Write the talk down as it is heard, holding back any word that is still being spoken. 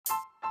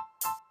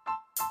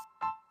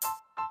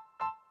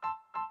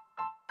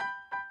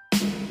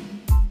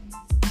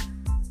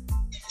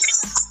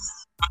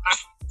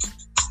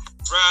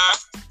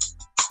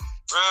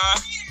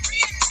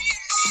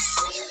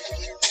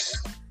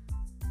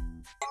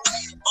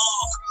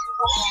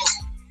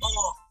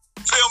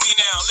Feel me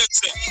now,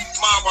 listen.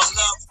 Mama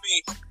loved me,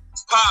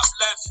 Pop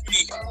left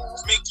me,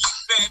 Mickey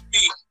fed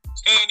me,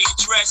 Annie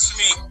dressed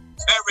me,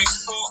 Eric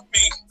fought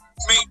me,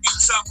 made me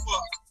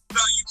tougher.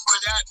 Love you for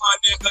that, my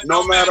nigga. No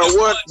matter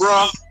what,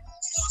 bro.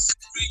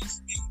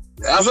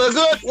 That's a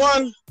good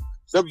one.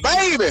 The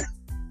baby.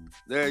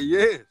 There he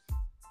is.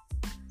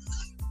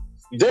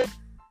 They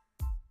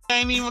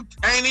ain't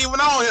even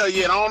on here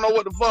yet. I don't know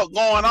what the fuck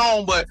going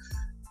on, but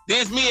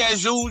this me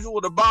as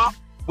usual, the bomb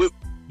with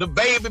the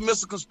baby,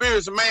 Mr.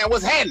 Conspiracy Man.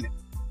 What's happening?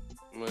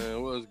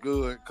 Man, what's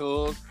good,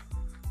 cuz?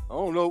 I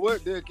don't know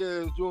what Dick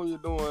Ass Junior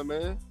doing,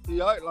 man.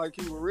 He act like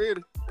he was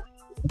ready.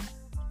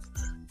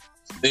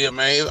 Yeah,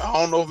 man. I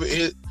don't know if it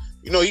is.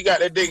 You know, he got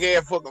that dick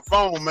ass fucking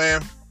phone,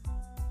 man.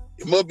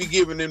 It must be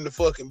giving him the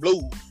fucking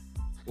blues.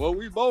 Well,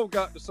 we both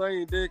got the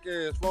same dick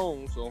ass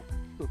phone, so.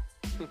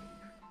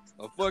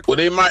 Well,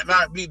 they might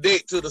not be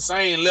dick to the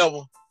same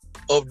level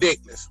of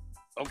dickness.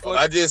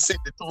 I just sent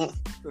it to him.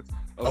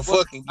 A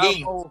fucking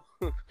game.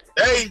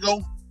 There you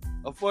go.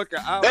 A fucking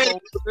iPhone.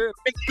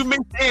 You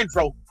missed the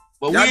intro.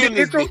 But y'all we in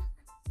this intro? bitch.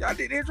 Y'all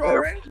did intro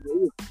already?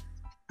 You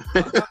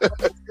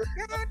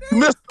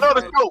missed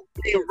another show,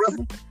 David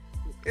Ruffin.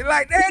 It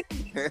like that?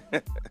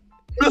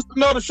 Missed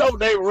another show,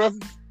 David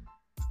Ruffin.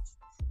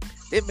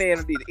 That man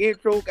did the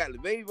intro, got the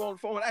baby on the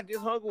phone. I just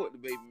hung with the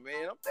baby,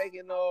 man. I'm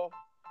thinking,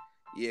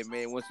 yeah,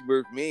 man, once he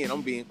birthed me in,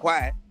 I'm being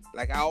quiet,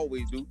 like I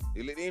always do.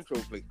 They let the intro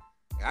play.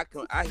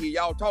 I hear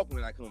y'all talking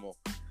when I come on.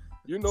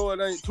 You know it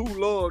ain't too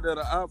low that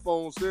an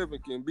iPhone 7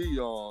 can be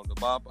on the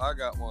bop. I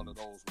got one of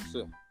those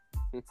myself.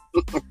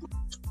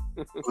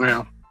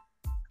 Yeah.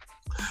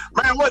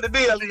 Man, what the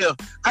deal is?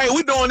 Hey,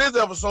 we doing this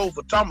episode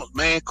for Thomas,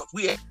 man, because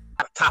we had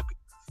a topic.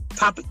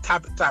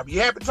 You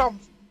happy,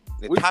 Thomas?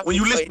 When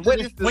you listen, what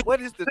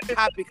is the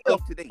topic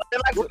of today?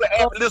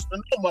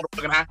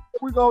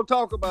 We gonna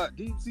talk about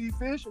deep sea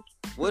fishing.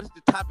 What is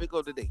the topic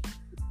of today?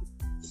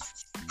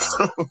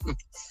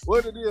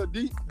 What it is?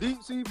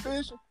 Deep sea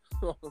fishing?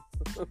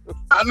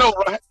 I know,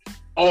 right?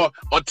 Or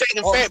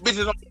taking fat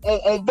bitches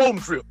on boating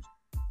trips.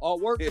 Or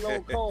working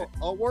on cars.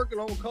 Or working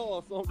on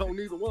cars. So don't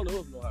neither one of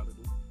us know how to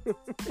do.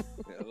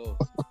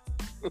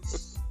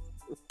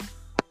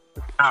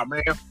 Ah,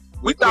 man.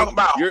 We talking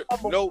about.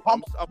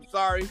 I'm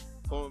sorry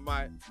for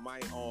my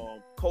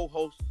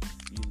co-host.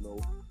 You know,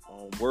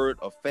 word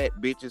of fat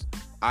bitches.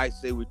 I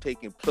say we're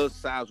taking plus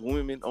size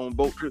women on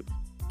boat trips.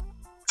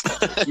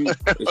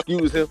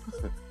 Excuse him.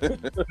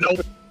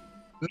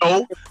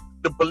 No.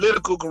 The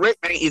political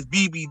correct name is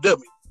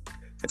BBW.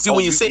 See,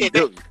 when you said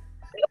that,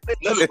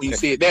 when you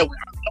said that,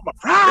 I'm a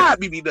proud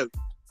BBW.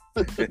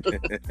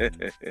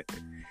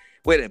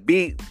 Wait a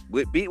B.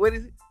 What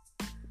is it?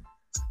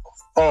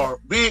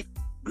 Big,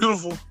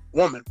 beautiful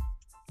woman.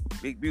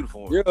 Big,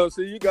 beautiful woman. Yeah,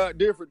 see, you got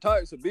different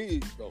types of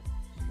bigs, though.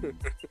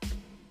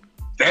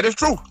 That is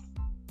true.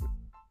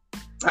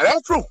 Now,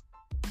 that's true.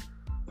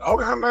 All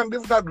kinds of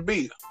different types of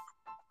bigs.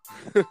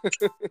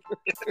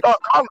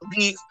 Start calling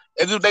bigs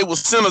as if they were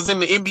sinners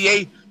in the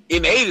NBA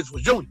in the 80s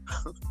was junior.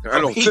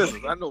 I know,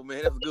 sinners. I know,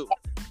 man. That's a good one.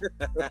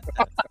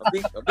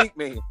 a big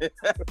man.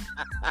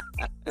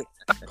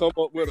 Come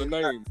up with a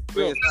name.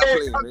 Man, stop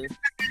playing, man.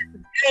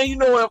 And you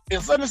know,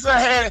 if Sunday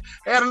had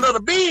another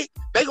big,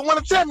 they can win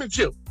a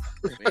championship.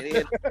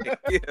 Man,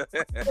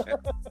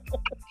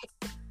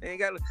 they ain't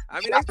got.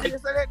 I mean, they still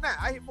say that now.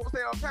 I hear folks say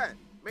it all the time.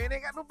 Man, they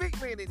ain't got no big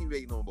man in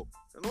NBA no more.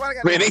 Nobody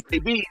got. Man, they say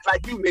bigs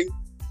like you, nigga.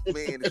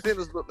 Man, the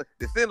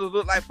Sinners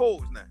look like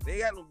forwards now. They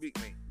ain't got no big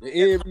man. The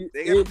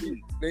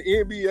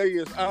NBA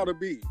is out of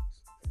bigs.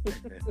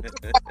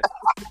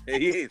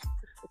 It is.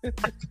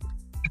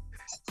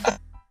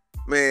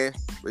 Man,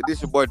 but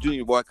this your boy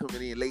Junior Boy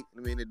coming in late.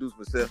 Let me introduce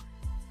myself.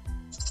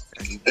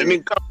 And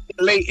then come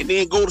in late and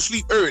then go to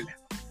sleep early.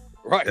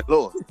 Right,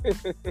 Lord.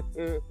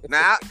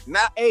 now,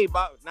 hey,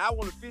 Bob. Now I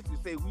want to officially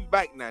say we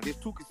back now. This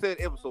 2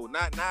 cassette episode.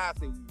 Now I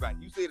say we back.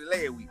 You said it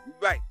last week. We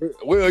back.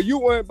 Well, you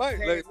weren't back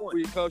last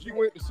week because you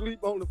went to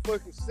sleep on the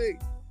fucking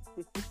set.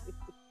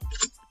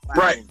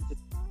 Right.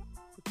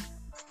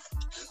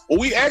 Well,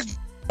 we actually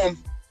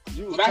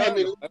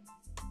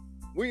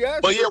we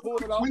actually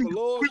pulled it off the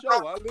Lord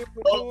show. I listened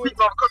to it.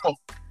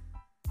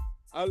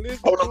 I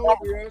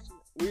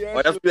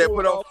listened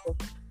to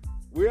it.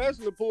 We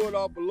actually pulled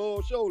off a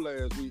little show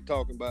last week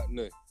talking about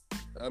nothing.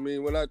 I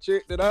mean, when I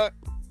checked it out,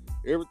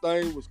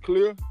 everything was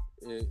clear,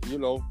 and you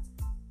know,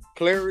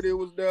 clarity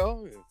was there,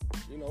 and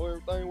you know,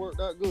 everything worked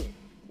out good.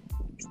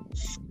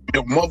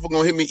 The motherfucker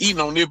gonna hit me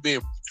eating on this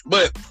bit,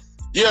 but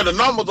yeah, the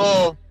numbers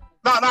are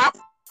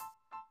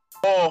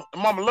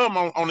Mama love him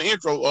on the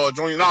intro,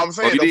 Junior. You know what I'm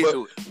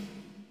saying?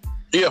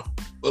 Yeah,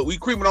 but we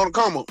creeping on the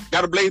come up.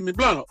 Gotta blaze me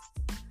blunt up.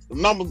 The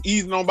numbers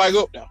easing on back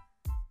up now.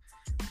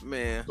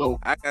 Man,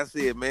 like I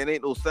said, man,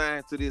 ain't no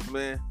sign to this,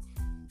 man.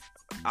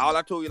 All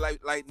I told you,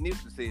 like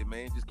Nipsey said,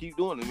 man, just keep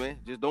doing it, man.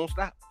 Just don't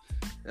stop.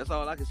 That's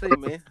all I can say,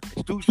 man.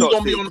 It's too short. We're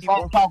gonna be on the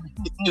phone talking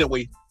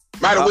anyway.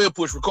 Might as well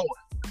push record.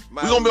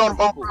 We're gonna be on the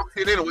phone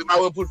talking anyway. Might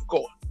as well push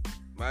record.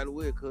 Might as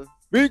well, cuz.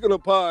 Speaking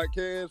of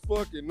podcast,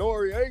 fucking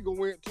Noriega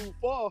went too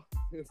far,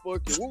 and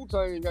fucking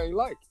Wu-Tang ain't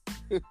like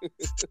it.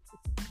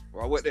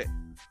 Why what that?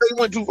 They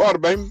went too far,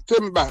 baby.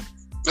 Tell me about it.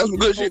 That's some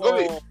good shit. Go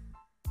ahead.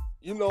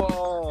 You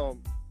know,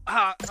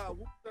 how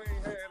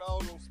Wu-Tang had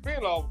all those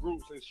spin-off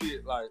groups and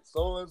shit, like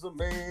Sons of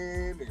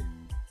Man and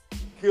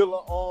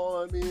Killer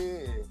Army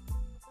and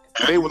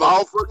They was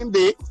all fucking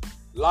dead.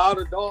 Loud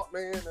of Dark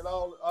Man and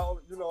all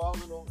of the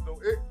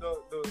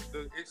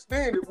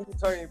extended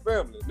Wu-Tang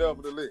family,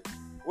 nevertheless.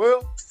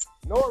 Well,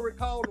 Nori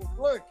called them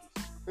flunkies.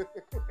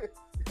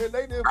 And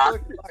they didn't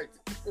fucking like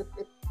it.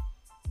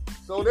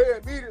 So they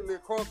immediately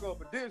crunk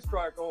up a diss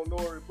track on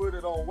Nori and put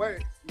it on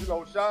wax. You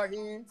know,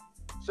 Shaheem,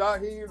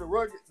 the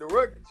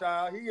rugged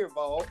child, he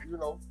involved, you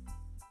know.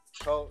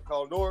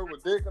 Cause Nori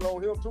was dicking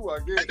on him too, I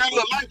guess. That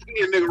little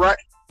light-skinned nigga, right?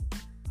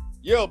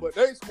 Yeah, but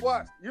they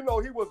squashed. You know,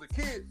 he was a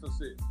kid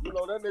success. You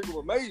know, that nigga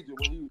was major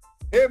when he was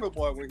heavy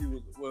boy when he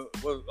was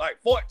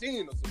like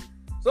 14 or something.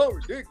 So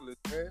ridiculous,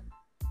 man.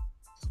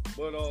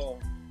 But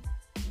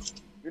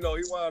you know,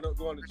 he wound up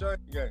going to chain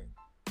game.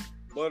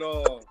 But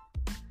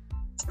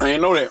I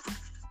ain't know that.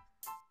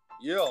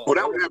 Yeah. Well,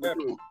 that would happen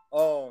too.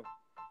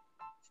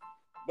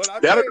 But I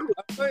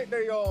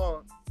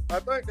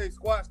think they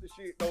squashed the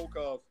shit though,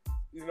 cause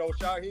you know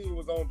Shaheem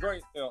was on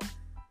Drink Champ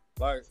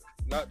like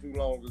not too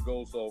long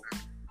ago, so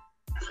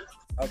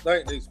I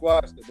think they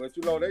squashed it. But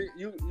you know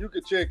you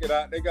could check it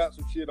out. They got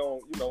some shit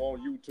on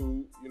on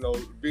YouTube,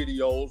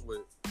 videos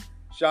with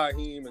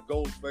Shaheem and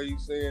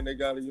Ghostface saying they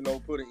gotta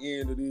put an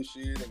end to this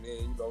shit, and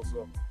then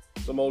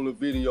some other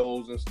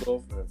videos and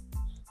stuff and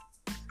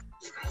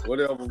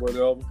whatever.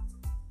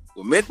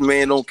 Well, Method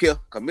Man don't care,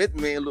 cause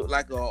Method Man look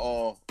like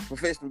a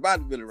professional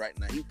bodybuilder right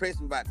now. He's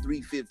pressing about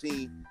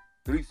 315,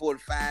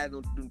 345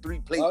 on 3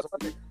 plates.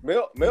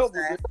 Melv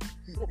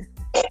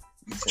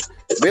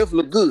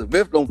look good.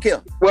 Melv don't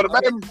care. Well,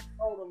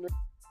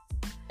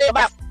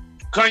 about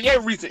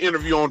Kanye recent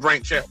interview on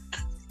Drink Champ.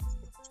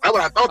 That's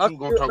what I thought you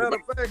were gonna talk about.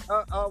 Matter of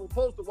fact, I was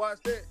supposed to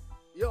watch that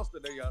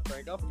yesterday. I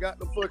think I forgot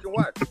to fucking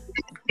watch it.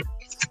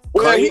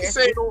 Well, he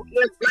said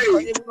Just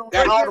Blaze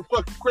got all the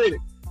fucking credit.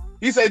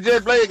 He said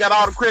Just Blaze got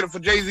all the credit for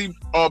Jay-Z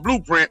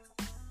Blueprint,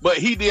 but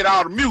he did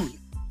all the music.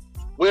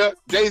 Well,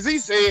 Jay-Z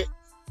said,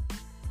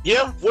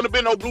 yeah, wouldn't have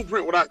been no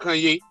Blueprint without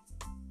Kanye.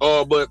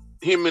 But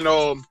him and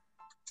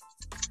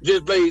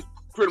Just Blaze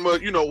pretty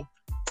much, was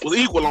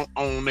equal on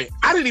that.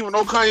 I didn't even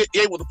know Kanye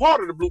was a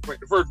part of the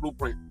Blueprint, the first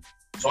Blueprint.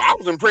 So I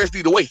was impressed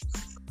either way.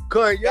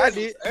 Kanye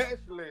was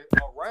actually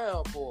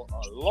around for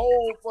a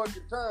long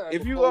fucking time.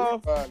 If you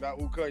find out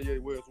who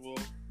Kanye West was.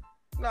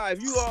 Nah,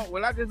 if you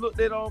when I just looked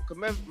at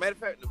matter of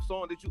fact, the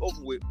song that you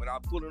open with, when I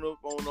put it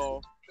up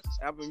on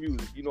Apple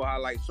Music, you know how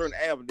like certain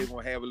albums they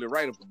gonna have a little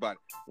write up about it.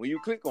 When you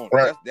click on it,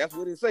 right. that's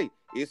what it say.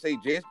 It say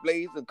Just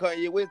Blaze and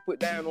Kanye West put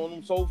down on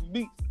them soulful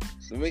beats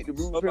to make the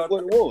Blueprint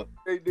what it was.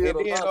 They did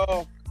and a lot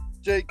of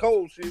J.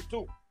 Cole shit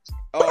too.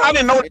 I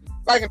didn't know it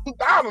like in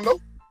 2000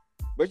 though.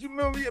 But you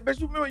remember,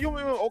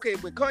 okay,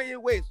 when Kanye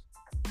West,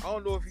 I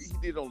don't know if he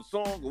did it on the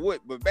song or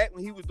what, but back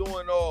when he was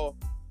doing that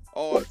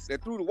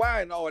Through the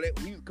Wire and all that,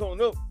 when he was coming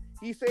up,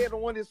 he said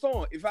on one of his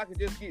songs, if I could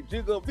just get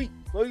Jigga a beat.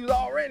 So he was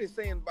already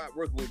saying about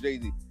working with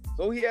Jay-Z.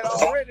 So he had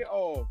already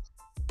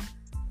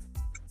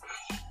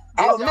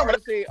I remember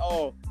say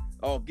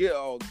get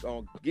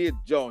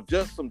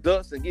Just Some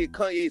Dust and get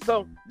Kanye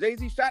something.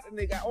 Jay-Z shot the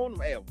nigga on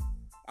them album.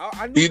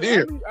 I knew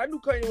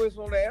Kanye West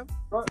on the album.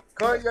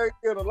 Kanye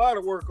did a lot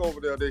of work over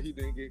there that he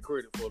didn't get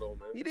credit for though,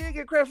 man. He didn't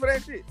get credit for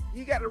that shit.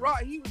 He got the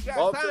rock. He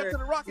got signed to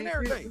the Rock and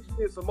everything. He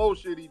did some more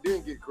shit he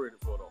didn't get credit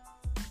for though.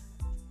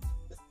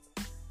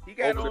 He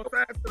got on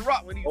signed to the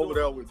Rock when he over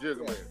there with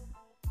Jigga Man.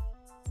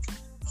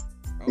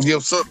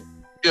 Give something.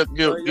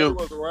 Kanye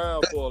was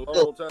around for a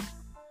long time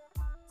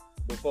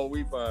before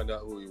we find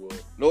out who he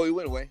was. No, he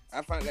went away.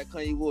 I found out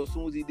Kanye was as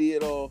soon as he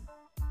did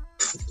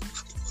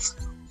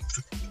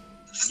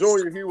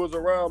Junior, he was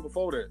around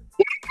before that.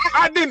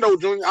 I didn't know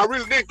Junior. I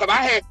really did, because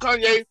I had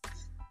Kanye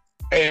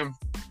and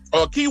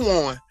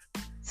Keywan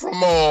from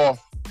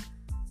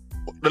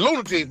the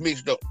Lunatics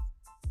mixed up.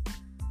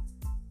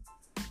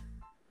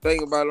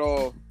 Thing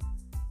about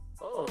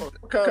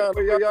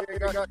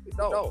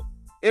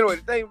Anyway,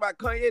 the thing about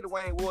Kanye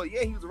Dwayne was,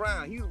 he was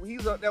around. He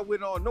was up there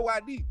with No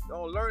ID,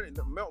 on learning,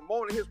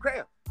 molding his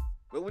craft.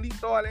 But when he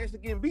started actually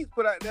getting beats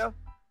put out there,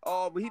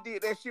 but he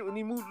did that shit when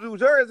he moved to New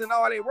Jersey and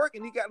all that work,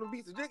 and he got them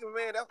beats of Jigga,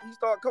 man. He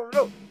started coming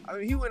up. I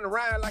mean, he went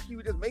around like he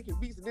was just making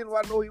beats and didn't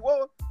want to know who he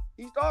was.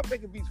 He started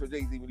making beats for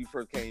Jay-Z when he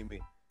first came in.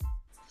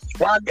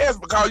 Well, I guess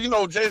because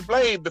Just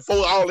Blaze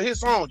before all of his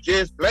songs,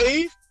 Just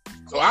Blaze.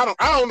 So I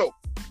don't know.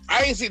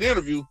 I ain't see the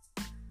interview,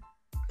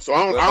 so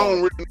I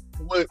don't really know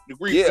what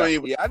degree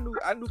Kanye was. Yeah, I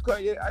knew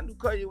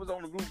Kanye was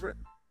on the Blueprint.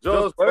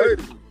 Just Blaze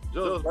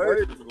was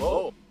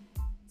low.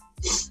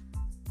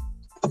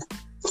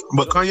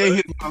 But Kanye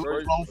hit my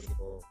phone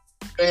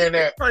saying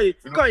that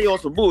Kanye on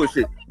some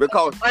bullshit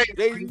because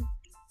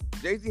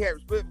Jay-Z had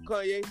respect for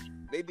Kanye.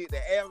 They did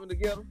the album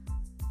together,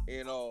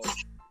 and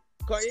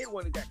Kanye the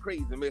one that got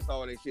crazy and messed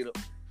all that shit up.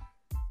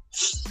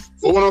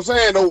 But what I'm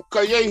saying though,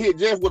 Kanye hit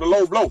Jeff with a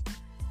low blow.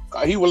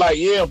 He was like,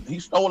 yeah,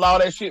 he stole all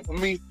that shit from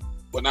me,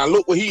 but now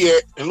look where he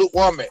at and look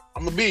where I'm at.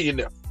 I'm a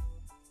billionaire.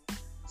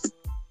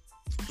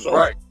 So,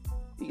 right.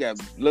 He got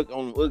look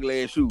on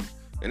ugly ass shoes.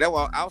 And that's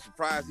why I was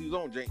surprised he was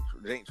on Drink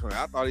Champ.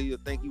 I thought he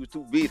would think he was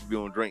too big to be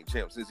on Drink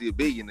Champ since he's a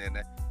billionaire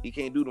now. He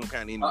can't do them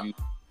kind of interviews.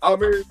 I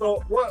mean,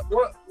 so what do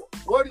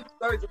you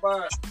think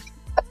about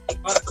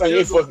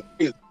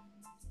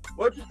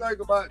what you think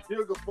about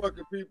Jigga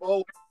fucking people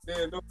over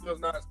there and them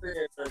just not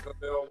staying there because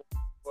they don't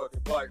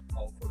fucking black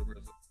ball for the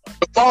rest of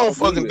the phone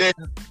fucking dead.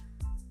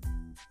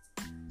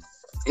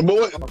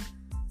 Boy,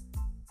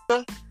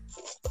 I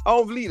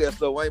don't believe that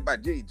stuff. I ain't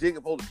about Jigga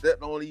supposed to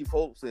step on these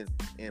folks and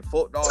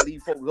fucked all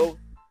these folks over.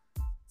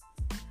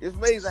 It's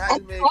amazing how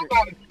this man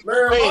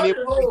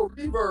the whole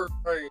Reverb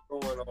thing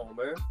going on,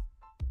 man.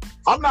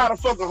 I'm not a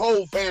fucking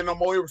whole fan no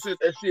more ever since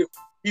that shit.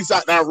 He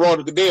sat down Roy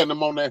the Goodell and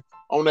them on that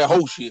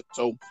whole shit.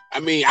 So I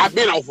mean, I've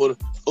been off of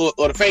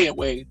the fan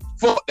way.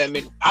 Fuck that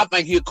nigga. I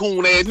think he a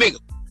coon ass nigga.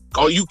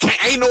 Cause you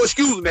ain't no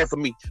excusing that for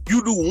me.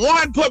 You do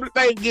one public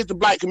thing against the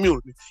black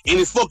community, and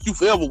it's fuck you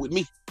forever with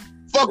me.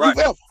 Fuck you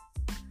forever.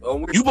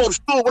 You supposed to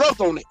stand with us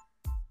on that.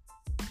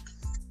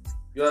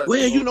 Yeah,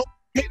 well, you know,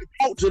 hit to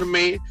talk to the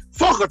man.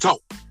 Fuck a talk.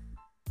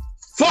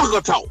 Fuck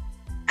a talk.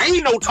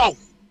 Ain't no talk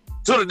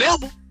to the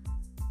devil.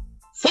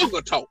 Fuck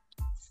a talk.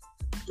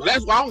 So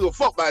that's why I don't give a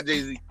fuck about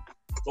Jay-Z.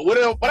 But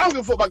whatever, but I don't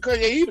give a fuck about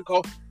Kanye either,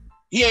 cause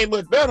he ain't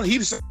much better. He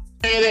just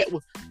saying that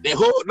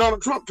hood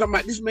Donald Trump talking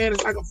about this man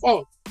is like a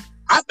father.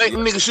 I think the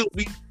nigga should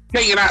be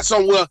taken out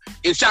somewhere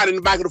and shot in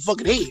the back of the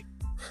fucking head.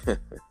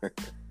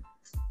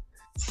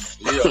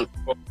 Yeah,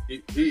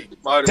 he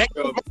might have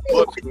felt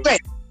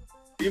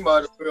he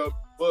might have felt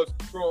busted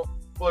Trump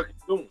fucking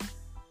doing.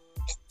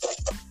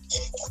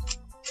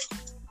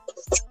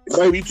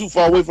 Baby, you too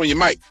far away from your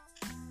mic.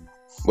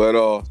 But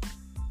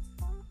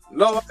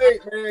no, hey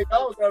man,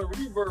 y'all got a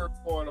reverb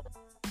going on.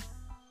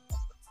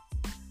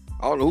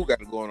 I don't know who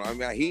got it going on. I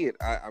mean, I hear it.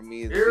 I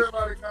mean,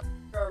 everybody got a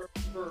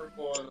reverb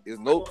going on. It's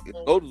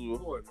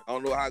noticeable. I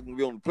don't know how I can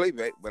be on the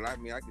playback, but I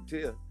mean, I can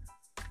tell.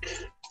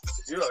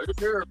 Yeah,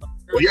 it's everybody.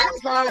 Well, y'all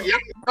sound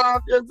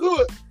just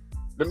good.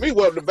 To me,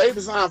 well, the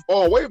baby sound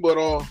far away, but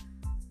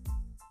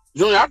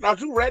Junior, I thought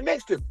you were right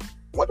next to me.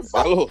 What the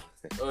fuck?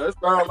 It sounds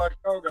like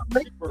y'all got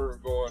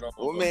reverb going on.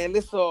 Well, man,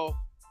 let's dive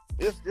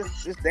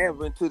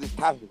into this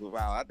topic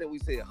about. I think we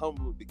say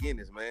humble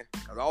beginnings, man.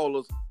 Cause all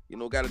of us, you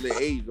know, got a little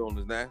age on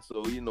us now.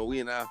 So, you know,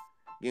 we now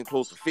getting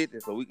close to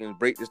 50, so we can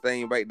break this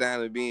thing back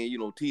down to being, you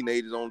know,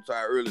 teenagers on to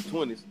our early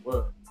 20s.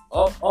 Well,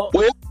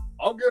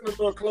 I'm getting a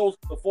little closer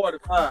to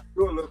 45.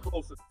 You're a little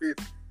closer to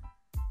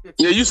 50.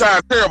 Yeah, you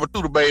sound terrible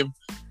too, the baby.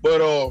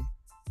 But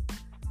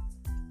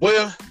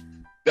well,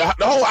 the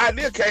whole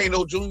idea came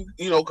though, Junior.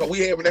 You know, cause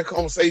we having that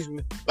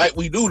conversation like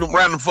we do them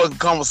random fucking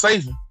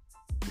conversation.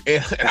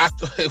 And I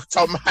was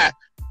talking about,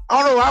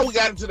 I don't know how we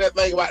got into that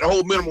thing about the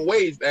whole minimum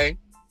wage thing.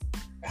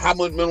 How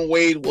much minimum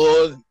wage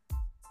was,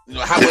 you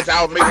know, how much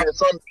I was making at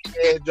some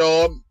ass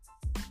job,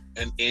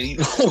 and you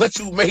know what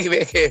you making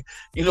at,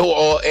 you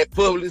know, at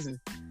Publix, and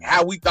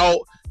how we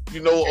thought,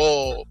 you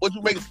know, what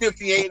you making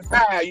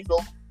 $15.85, you know,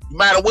 you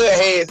might have well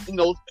had, you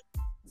know,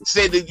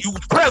 said that you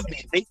was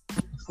president,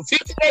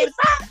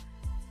 $15.85.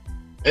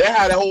 That's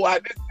how the whole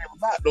idea came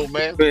about, though,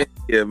 man.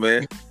 Yeah,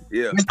 man.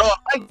 Yeah.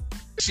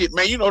 Shit,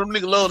 man, you know them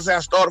niggas love to say I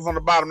started from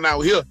the bottom. Now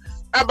we're here.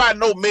 Not by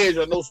no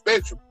measure, no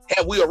spectrum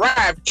have we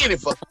arrived any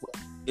fucking way.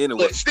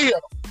 Anyway. But still,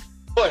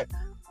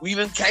 we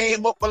done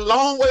came up a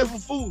long way from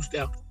food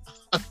stamps.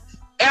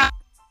 And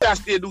I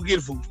still do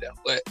get food stamps,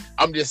 but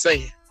I'm just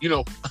saying, you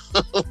know,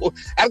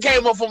 I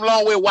came up from a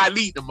long way while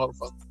leading the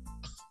motherfucker.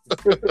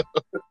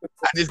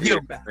 I just get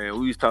them back. Man,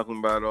 we was talking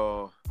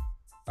about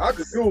I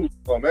could do it,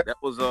 man. That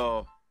was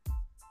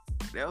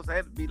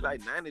had to be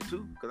like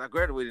 92 because I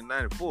graduated in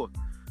 94.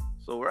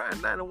 So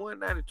around 91,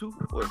 92,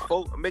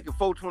 I'm making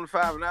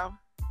 $4.25 an hour.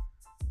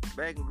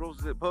 Bagging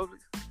groceries at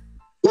Publix.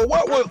 Well,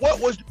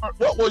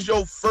 what was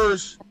your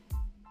first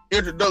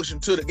introduction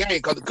to the game?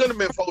 Because it couldn't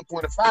have been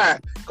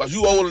 $4.25 because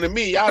you older than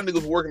me. Y'all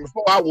niggas were working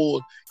before I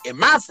was, and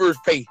my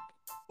first pay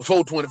was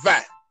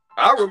 $4.25.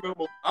 I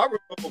remember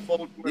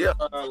 $4.25. Yeah,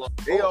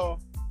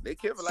 they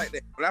kept it like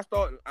that.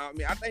 But I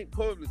think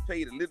Publix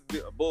paid a little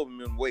bit above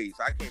minimum wage.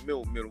 So I can't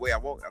remember minimum wage. I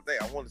want to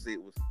say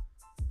it was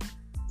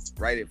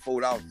right at $4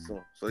 or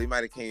something. So they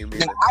might have came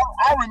in.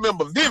 I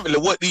remember vividly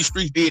what these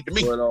streets did to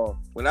me. But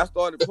when I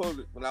started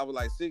Publix, when I was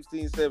like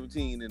 16,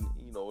 17, and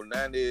you know,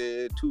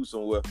 92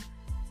 somewhere,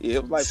 yeah,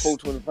 it was like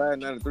 $4.25,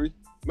 93.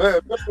 Man,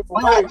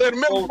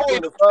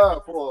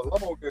 $4.25 for a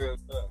long ass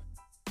time.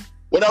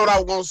 Well, that's what I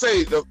was gonna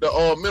say. The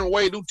minimum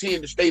wage do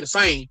tend to stay the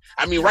same.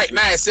 I mean, right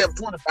now it's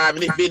 $7.25,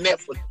 and it's been that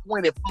for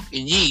 20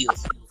 fucking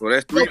years. So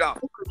that's $3.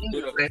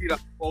 Yeah,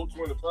 $4.25 for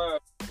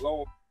a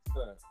long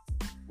time.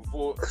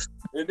 Before,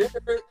 and they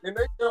kept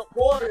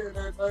quarter in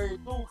that thing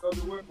too, because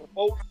it went from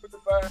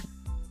 $4.25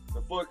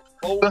 to fucking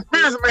 $4.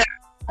 Man,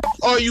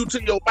 are you to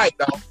your bike,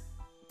 dog?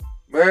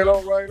 Man,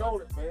 I'm right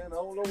on it, man. I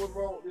don't know what's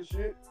wrong with this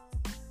shit.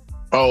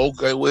 Oh,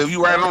 okay. Well, if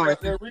you right on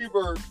it, that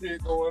reverb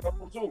shit going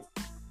on too.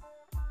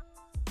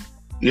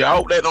 Yeah, I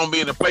hope that don't be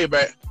in the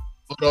playback.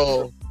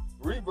 But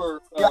reverb.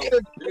 Yeah,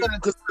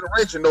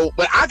 consideration though.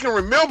 But I can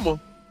remember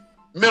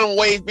minimum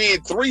wage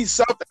being 3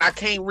 something. I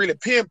can't really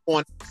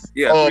pinpoint.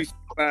 Yeah,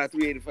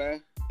 385.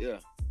 Yeah.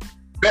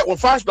 Back when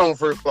Firestone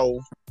first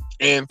closed,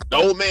 and the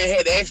old man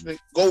had to actually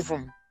go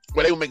from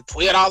where they would make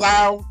 $12 an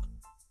hour,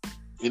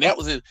 and that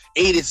was in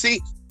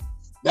 '86,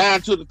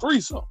 down to the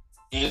 3 something.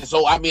 And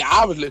so, I mean,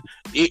 obviously,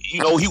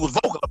 he was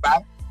vocal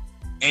about it.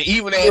 And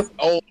even at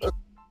 9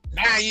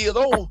 years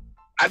old,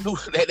 I knew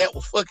that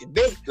was fucking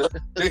dead.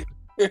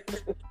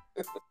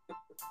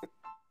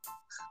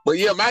 But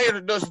yeah, my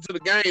introduction to the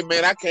game,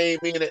 man, I came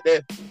in at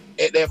that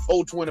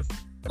 420,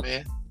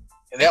 man,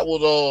 and that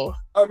was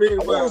I mean,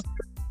 well,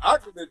 I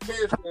can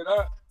attest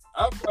that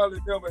I probably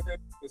never had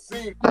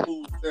seen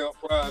food stamp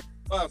prior to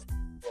my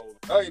school.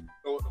 I didn't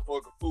know what the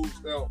fuck a food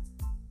stamp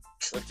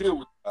until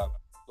we got it.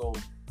 So,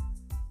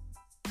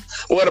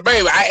 well, the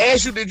baby, I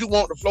asked you, did you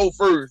want the flow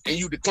first, and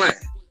you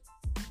declined.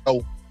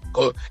 So,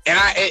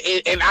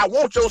 and I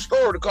want your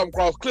story to come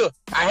across clear.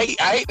 I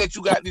hate that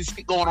you got this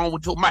shit going on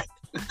with your mic.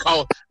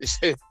 Because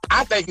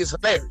I think it's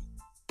hilarious.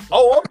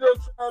 Oh, I'm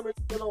just trying to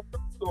get on the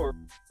story.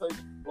 Take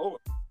it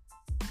forward.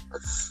 On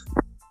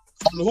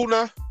the who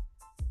now?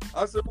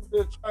 I said I'm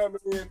just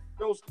chiming in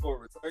your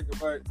story. Thinking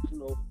about,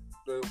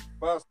 the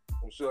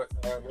basketball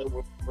shutdown that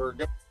was for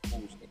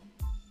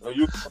How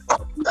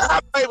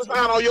the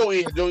sound on your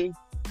end, Junior?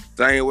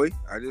 Same way.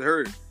 I just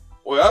heard it.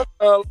 Well, I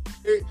sound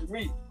like it to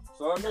me,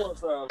 so I know it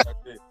sounds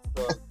like that.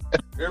 Because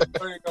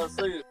everything I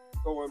say is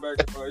going back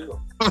in my ear.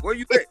 Where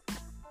you at?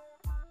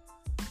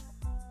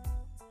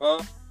 Huh?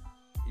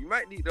 You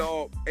might need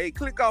to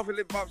click off and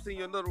let Bob send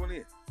you another one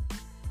in.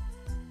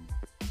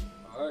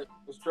 All right,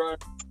 let's try.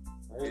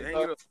 Yeah, hang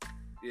it up.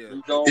 Yeah.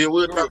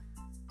 We'll try.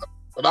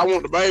 But I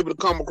want the baby to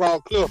come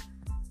across clear.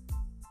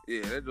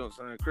 Yeah, that don't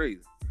sound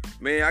crazy.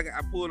 Man,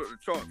 I pulled up the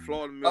chart.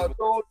 Florida minimum. I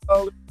told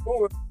y'all it's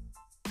going.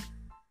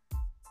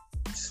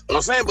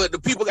 I'm saying, but the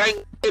people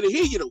ain't ready to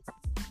hear you though.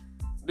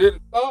 Did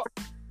it stop?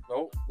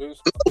 No, didn't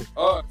stop.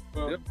 All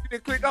right. You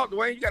didn't click off,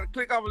 Dwayne. You got to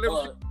click off and let me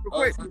real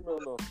quick.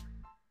 No.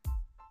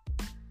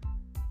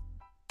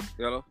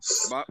 Hello,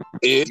 Bob?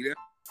 Yeah. You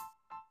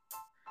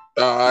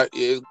Yeah,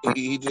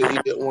 he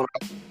just went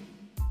out.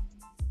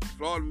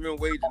 Florida minimum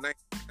wage in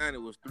 1990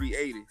 was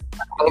 $3.80.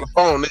 On the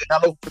phone, nigga.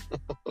 Hello.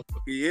 Can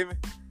you hear me?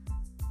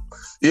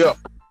 Yeah.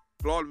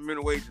 Florida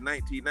minimum wage in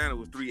 1990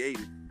 was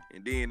 $3.80,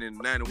 and then in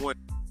 91,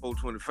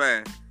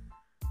 $4.25.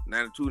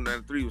 92,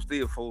 93 was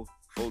still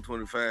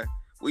 $4.25.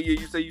 What year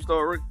you say you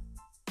started working?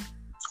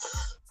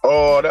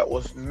 Oh, that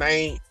was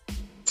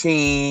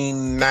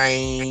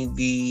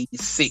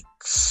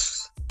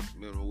 1996.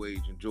 Minimum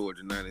wage in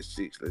Georgia,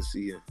 96. Let's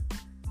see here.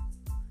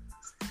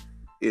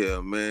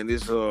 Yeah, man,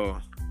 it's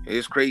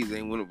crazy.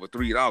 Ain't went up for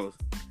 $3.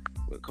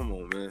 But come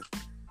on, man.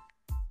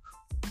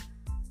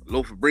 A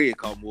loaf of bread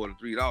cost more than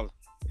 $3.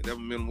 And that was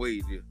minimum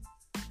wage here.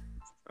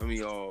 I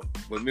mean,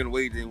 but minimum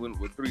wage ain't went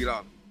up for $3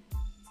 for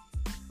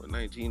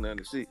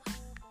 1996.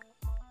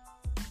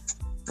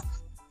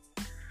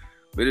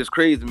 But it's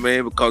crazy,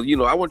 man, because,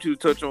 I want you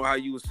to touch on how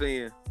you were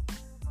saying,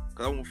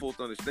 because I want folks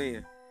to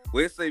understand.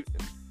 Well, let's say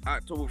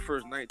October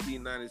 1st,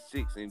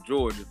 1996 in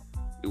Georgia,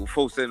 it was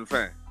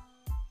 $4.75.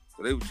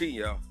 So they were cheating,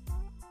 y'all.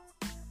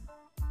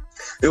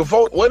 It was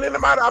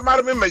I might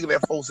have been making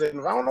that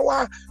 $4.75. I don't know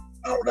why.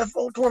 Oh, that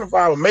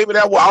 $4.25. Maybe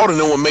that was all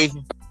the one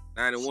making.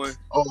 91,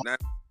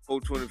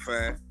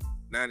 $4.25,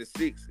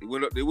 96. It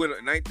went up. In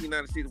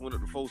 1996. It went up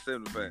to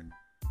 $4.75.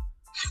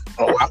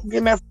 Oh, I'm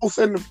getting that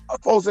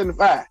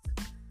 $4.75.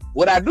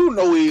 What I do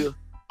know is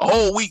a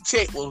whole week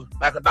check was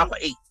like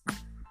 $1.08.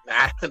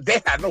 That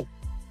I know.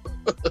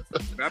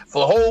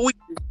 For a whole week.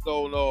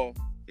 So,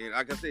 and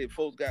like I said,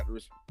 folks got to,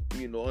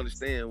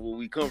 understand where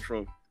we come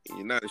from in the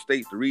United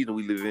States. The reason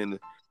we live in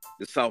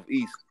the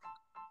Southeast.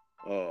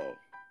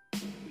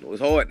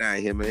 It's hard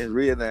down here, man. It's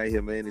real down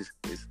here, man.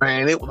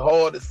 Man, it was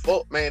hard as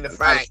fuck, man, to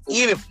find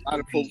any. A lot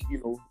of folks,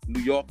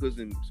 New Yorkers,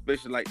 and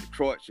especially like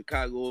Detroit,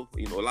 Chicago,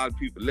 a lot of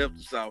people left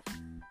the South.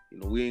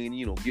 We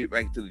ain't, get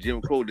back to the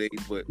Jim Crow days,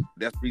 but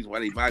that's the reason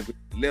why they migrated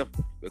left,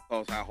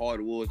 because how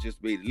hard it was just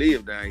to be able to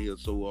live down here.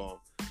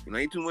 So,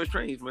 ain't too much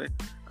change, man.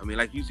 I mean,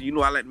 like you said,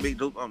 I like to make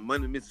those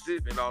money in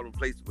Mississippi and all them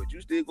places, but you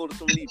still go to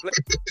some of these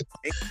places.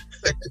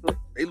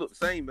 They look the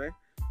same, man.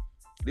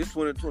 This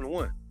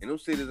 2021, and them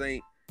cities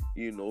ain't,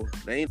 they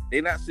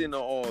not sitting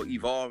all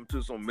evolving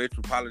to some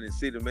metropolitan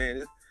city,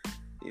 man.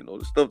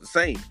 The stuff the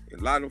same.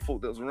 And a lot of them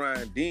folk that was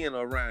around then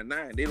or around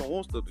 9, they don't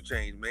want stuff to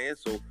change, man.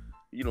 So,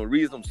 the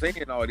reason I'm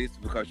saying all this is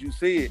because you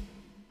said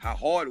how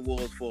hard it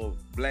was for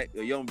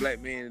a young black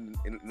man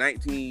in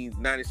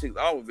 1996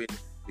 Auburn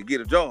to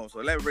get a job. So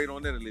elaborate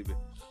on that a little bit.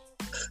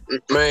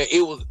 Man,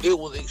 it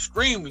was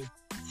extremely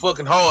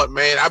fucking hard,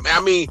 man.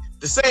 I mean,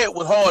 to say it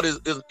was hard is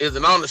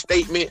an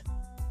understatement,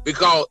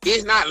 because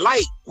it's not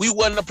like we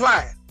wasn't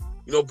applying.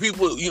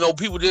 People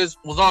just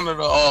was under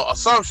the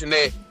assumption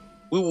that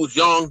we was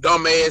young,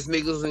 dumbass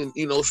niggas and,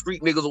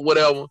 street niggas or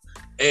whatever,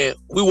 and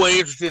we weren't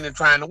interested in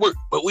trying to work.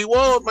 But we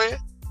was, man.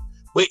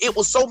 But it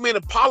was so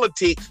many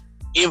politics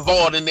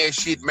involved in that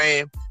shit,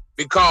 man,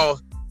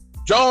 because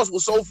jobs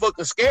was so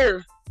fucking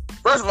scary.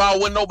 First of all,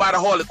 wasn't nobody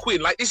hardly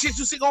quitting. Like this shit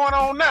you see going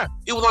on now,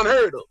 it was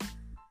unheard of.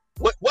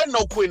 Wasn't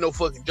no quit no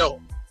fucking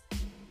job.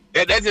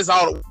 That's just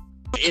all.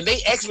 And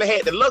they actually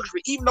had the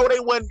luxury, even though they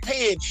wasn't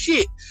paying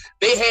shit,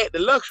 they had the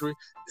luxury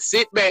to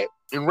sit back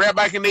and rap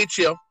back in their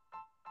chair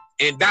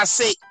and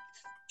dissect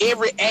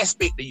every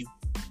aspect of you.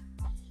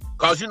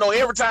 Cause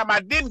every time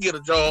I didn't get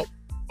a job,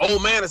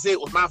 old man I said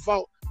it was my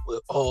fault.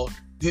 Well,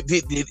 did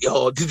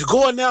you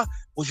go in there?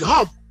 Was you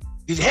humble?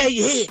 Did you have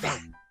your head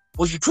down?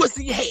 Was you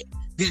twisting your head?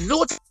 Did you know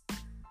what?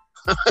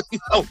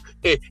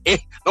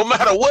 No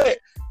matter what,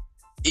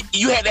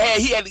 you had to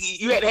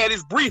have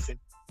this briefing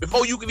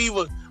before you could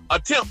even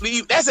attempt to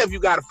leave. That's if you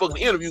got a fucking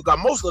interview. Cause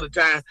most of the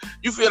time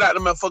you fill out the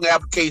motherfucking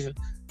application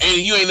and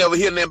you ain't never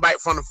hear nothing back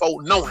from the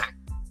folk. No how.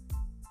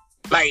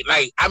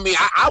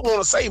 I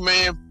want to say,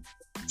 man,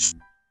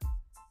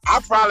 I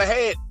probably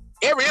had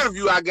every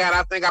interview I got.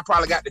 I think I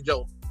probably got the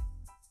job,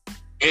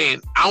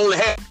 and I only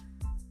had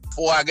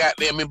before I got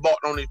them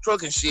embarked on this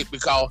truck and shit,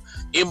 because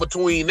in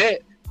between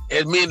that,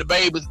 as me and the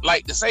babies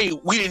like to say,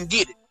 we didn't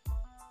get it.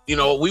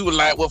 We were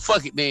like, well,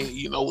 fuck it then.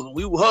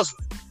 We were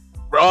hustling,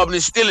 robbing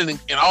and stealing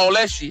and all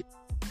that shit,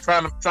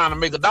 trying to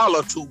make $1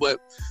 or $2. But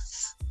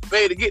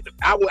man,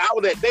 I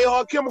was at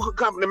Dayhard Chemical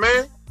Company,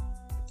 man,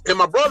 and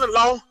my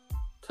brother-in-law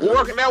was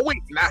working that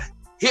week. Now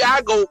here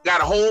I go,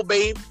 got a whole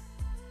baby.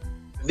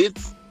 Here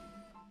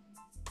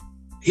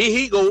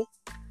he go,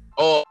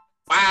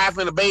 wife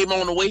and a baby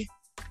on the way.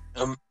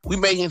 We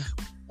making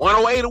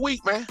 $108 a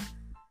week, man,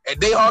 at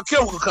Dayhard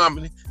Chemical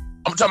Company.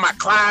 I'm talking about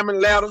climbing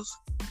ladders,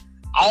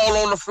 all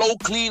on the floor,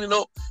 cleaning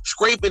up,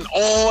 scraping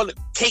oil, and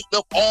caked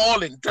up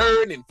oil and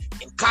dirt and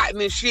cotton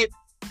and shit.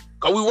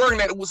 Cause we working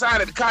at the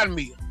side of the cotton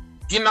mill,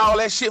 getting all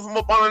that shit from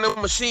up on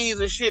them machines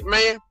and shit,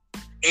 man,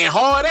 and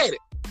hard at it.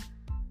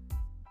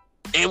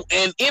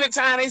 And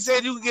anytime they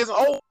said you could get some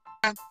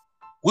overtime,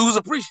 we was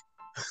appreciative.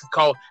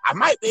 Cause I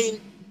might be able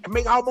to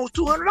make almost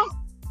 $200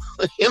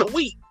 in a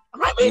week. I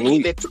might be able to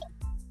get that too.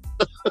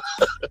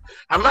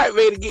 I might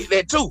be able to get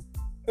that too.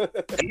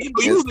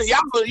 Usually y'all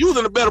was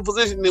in a better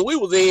position than we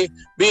was in,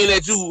 being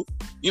that you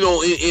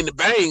in the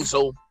bang,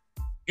 so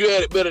you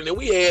had it better than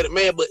we had it,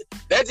 man. But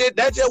that's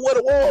just what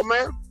it was,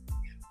 man.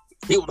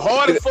 It was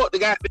hard as fuck to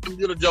goddamn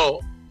get a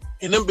job,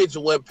 and them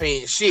bitches wasn't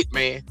paying shit,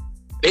 man.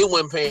 They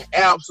wasn't paying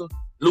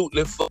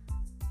absolutely fuck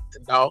the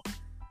dog.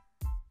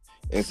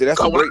 And see, that's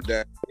a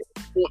breakdown.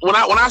 When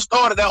I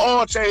started that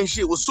oil change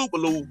shit with Super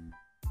Lube,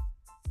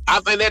 I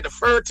think that the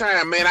first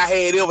time, man, I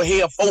had ever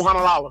had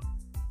 $400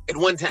 at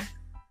one time.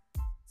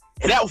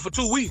 And that was for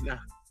 2 weeks now.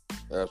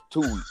 That's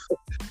 2 weeks.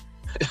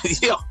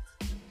 Yeah.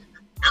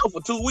 That was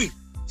for 2 weeks.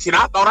 Shit,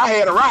 I thought I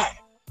had a ride.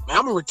 Man,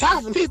 I'm going to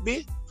retire from this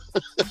bitch.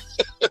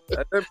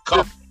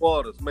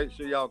 Waters, make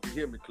sure y'all can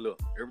hear me clear.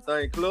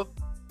 Everything clear?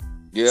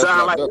 Yeah.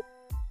 Sound like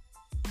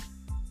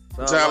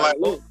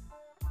look.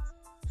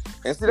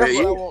 And see, that's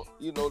what I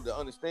want, the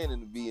understanding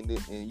to be in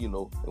this, and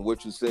and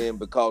what you're saying,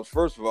 because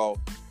first of all,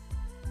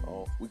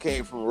 we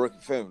came from a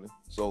working family,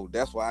 so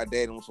that's why our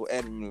daddy was so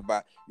adamant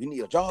about, you need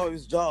a job,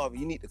 it's a job.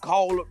 You need to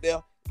call up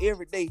there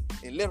every day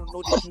and let them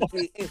know that you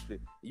feel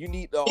interested. You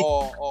need to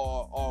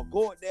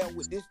go out there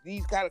with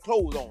these kind of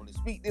clothes on and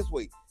speak this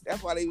way.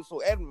 That's why they were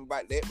so adamant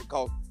about that,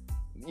 because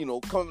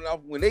coming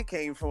off when they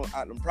came from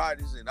out them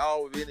projects and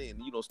all of it,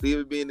 and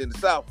still being in the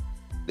South,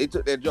 they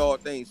took that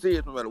job thing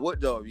serious no matter what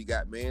job you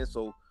got, man.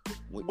 So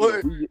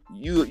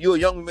you're a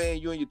young man,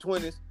 you're in your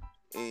 20s,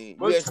 and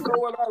but you know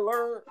what I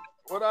learned?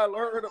 What I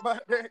learned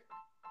about that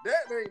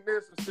ain't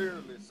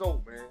necessarily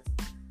so, man.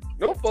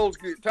 Them folks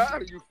get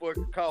tired of you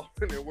fucking calling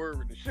and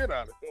worrying the shit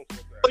out of them.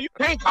 Well, you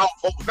can't call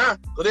folks now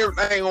because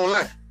everything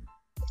online.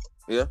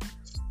 Yeah.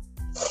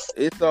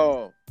 It's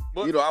but,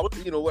 what I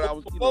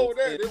was before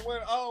that, it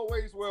went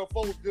always where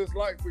folks just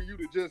like for you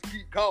to just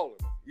keep calling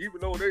them,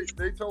 even though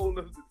they told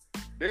us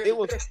they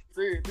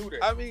said do that.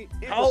 I mean,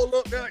 call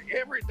up there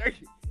every day.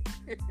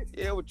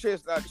 Yeah, it was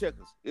chest out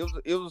checkers. It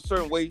was a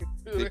certain way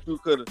that you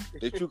could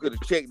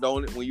have checked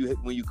on it when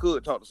you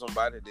could talk to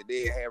somebody that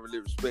they have really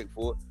respect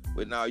for it.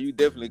 But now you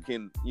definitely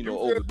can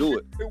overdo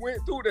it. It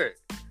went through that.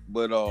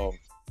 But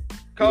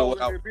calling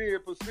and being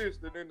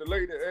persistent, and the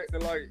lady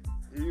acting like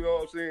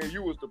what I'm saying,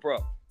 you was the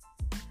problem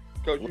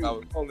because you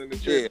was calling the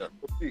check.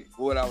 Yeah.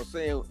 What I was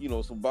saying,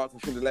 so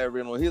Bob can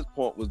elaborate on his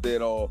point was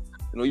that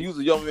you was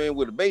a young man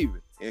with a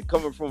baby and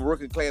coming from a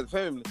working class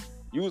family,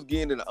 you was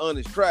getting an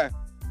honest trying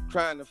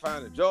to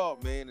find a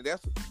job, man, and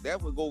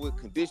that would go with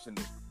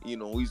conditioning.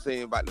 We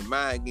saying about the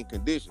mind getting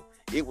conditioned.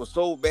 It was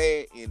so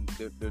bad in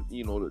the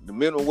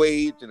minimum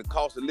wage and the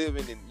cost of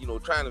living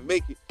and trying to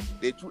make it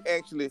that you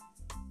actually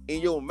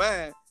in your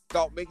mind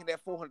thought making that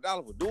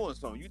 $400 was doing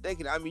something. You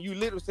thinking, you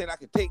literally saying I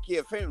can take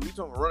care of family. You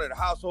talking about running a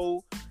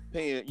household,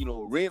 paying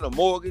rent, a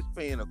mortgage,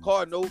 paying a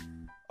car note,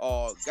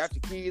 got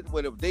your kids,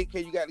 whatever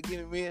daycare you got to get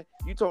them in.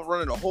 You talking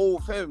running a whole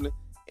family,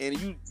 and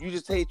you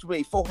just said you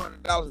made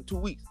 $400 in 2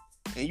 weeks.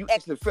 And you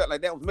actually felt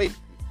like that was made.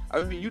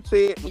 You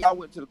said when y'all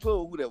went to the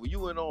club, were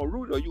you in on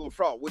Rudy or you in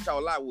Fraud? Which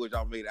y'all lie was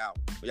y'all made out?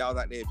 When y'all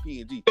was out there at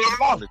P&G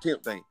on the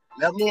temp thing.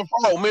 That me and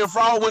Fraud. Me and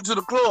Fraud went to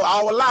the club.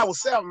 Our lie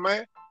was 7,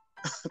 man.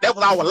 That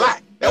was our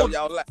lie. That was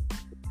y'all lie.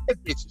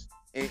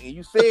 And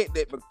you said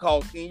that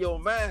because in your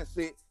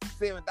mindset,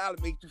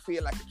 $7 make you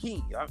feel like a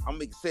king. I'm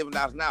making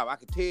 $7 an hour. I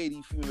can tell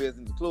these females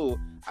in the club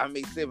I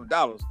make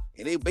 $7,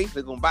 and they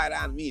basically gonna bite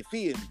down to me and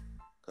feed me,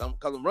 cause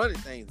I'm running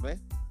things, man.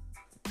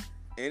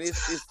 And it's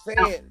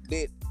sad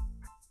that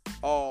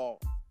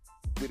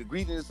with the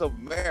greediness of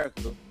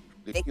America,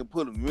 they can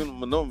put a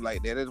minimum number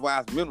like that. That's why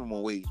it's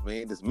minimum wage,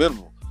 man. It's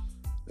minimum.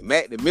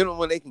 The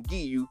minimum they can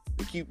give you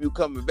to keep you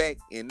coming back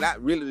and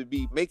not really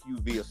to make you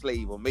be a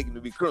slave or making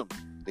you be criminal.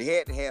 They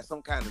had to have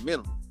some kind of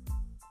minimum.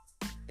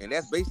 And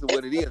that's basically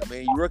what it is,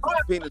 man. You work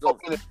dependent on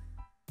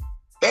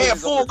they have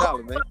full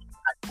dollar, man.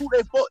 Who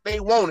they fuck they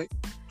wanted,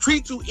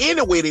 treat you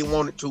any way they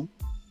wanted to.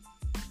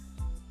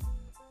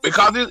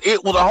 Because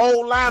it was a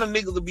whole line of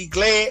niggas to be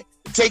glad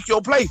to take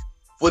your place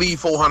for these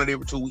 400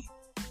 every 2 weeks.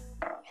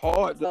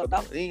 Hard, though.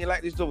 It ain't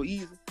like this so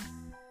easy.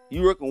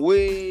 You working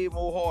way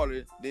more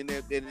harder than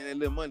that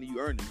little money you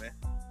earning, man.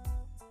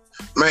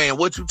 Man,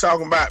 what you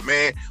talking about,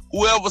 man?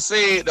 Whoever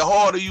said the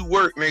harder you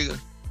work, nigga,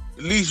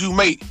 the least you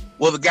make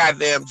was a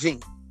goddamn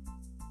genius.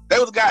 They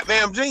was a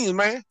goddamn genius,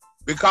 man.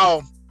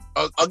 Because,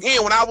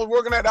 again, when I was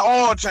working at the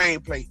oil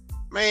chain place,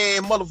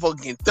 man, motherfucker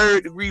getting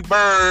 3rd-degree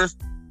burns.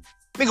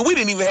 Nigga, we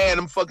didn't even have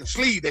them fucking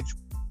sleeves that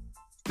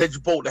you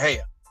supposed to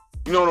have.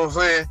 You know what I'm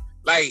saying?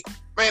 Like,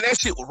 man, that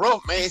shit was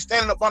rough, man.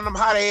 Standing up on them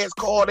hot ass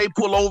cars, they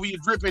pull over you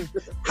dripping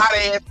hot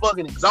ass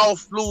fucking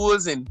exhaust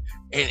fluids and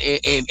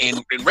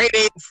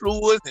radiator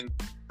fluids and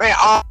man,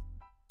 all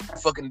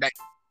fucking day.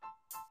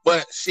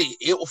 But shit,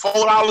 it was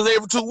 $4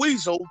 every 2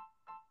 weeks, so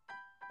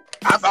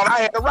I thought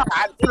I had to ride.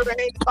 I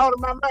literally had thought in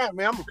my mind,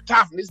 man, I'm gonna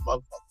retire from this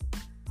motherfucker.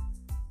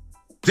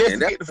 Just to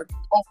get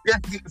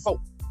the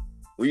folk.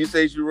 When you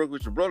say you work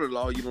with your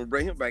brother-in-law, you don't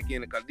bring him back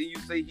in, because then you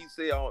say he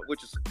said what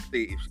you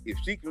say, if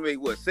she can make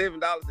what $7 and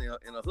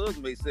her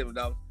husband make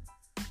 $7.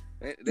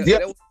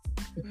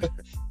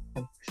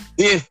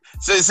 Yeah,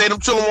 say them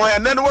children won't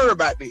have nothing to worry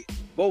about this.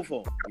 Both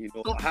of them, you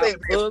know,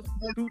 husband,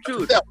 2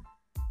 children.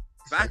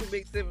 If I can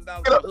make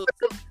 $7,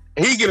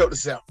 he get up to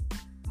 7.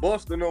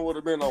 Buster know would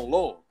have been on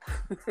Lord.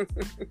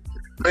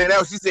 Man, that's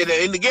what she said.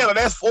 That in together,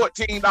 that's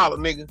 $14,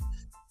 nigga.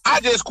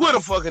 I just quit a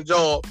fucking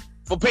job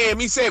for paying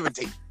me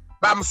 $17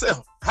 by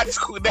myself. I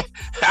just quit that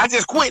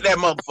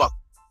motherfucker.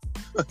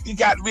 You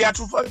got to be out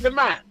your fucking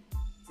mind.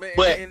 Man,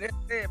 but, and that's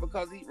sad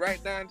because he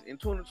right now in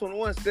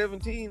 2021,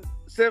 $17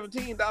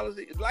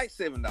 is like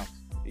 $7,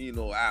 you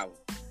know, an hour.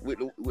 With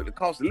the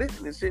cost of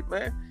living and shit,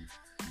 man.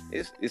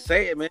 It's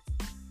sad, man.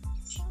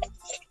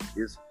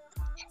 It's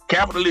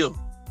capitalism.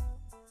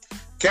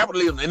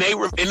 And they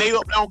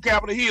up on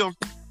Capitol Hill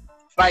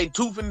fighting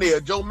tooth and nail.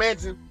 Joe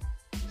Manchin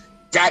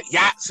got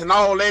yachts and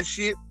all that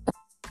shit,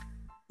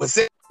 but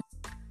said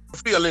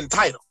feel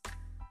entitled.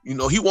 You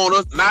know, he want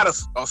us not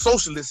a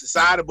socialist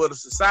society, but a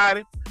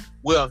society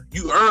where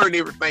you earn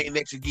everything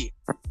that you get.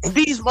 And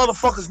these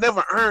motherfuckers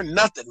never earned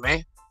nothing,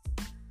 man.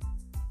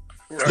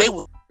 Right. They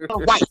were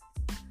white.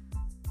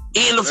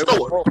 End of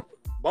story.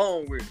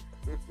 Born with it.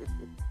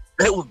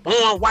 They was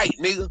born white,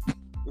 nigga.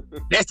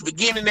 That's the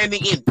beginning and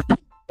the end.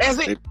 That's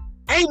it.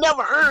 Ain't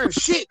never earned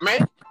shit,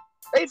 man.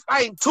 They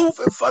fighting tooth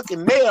and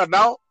fucking nail,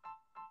 dog.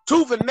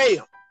 Tooth and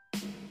nail.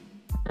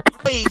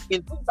 Paid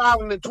in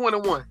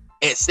 2021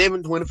 at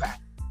 $7.25.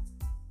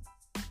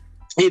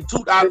 In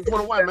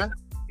 2021, man.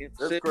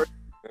 That's crazy.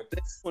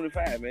 That's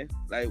 25, man.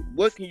 Like,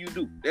 what can you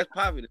do? That's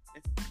poverty,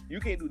 man. You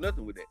can't do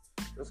nothing with that.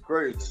 That's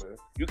crazy, man.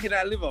 You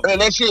cannot live off man,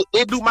 that shit,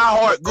 it do my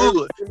heart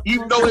good.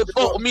 Even though it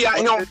fuck with me out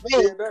here on the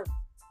road.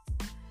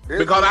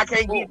 Because I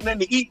can't get nothing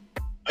to eat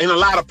in a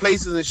lot of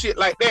places and shit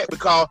like that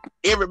because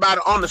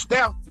everybody on the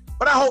staff.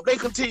 But I hope they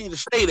continue to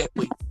stay that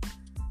way.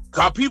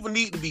 Because people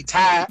need to be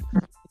tired.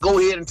 Go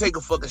ahead and take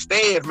a fucking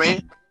stand,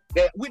 man.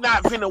 That we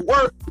not finna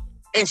work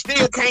and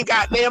still can't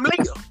goddamn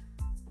live.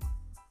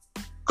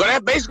 Because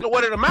that's basically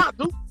what it amounts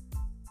to.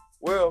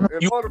 Well,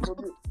 in order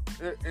to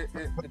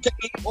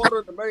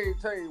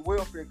maintain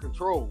wealth and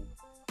control,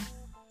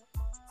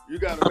 you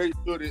got to make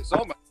sure that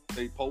somebody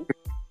stay poor.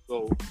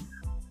 So,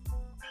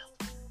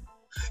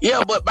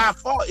 yeah, but by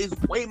far it's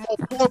way more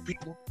poor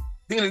people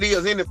than it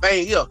is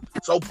anything else.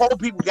 So poor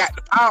people got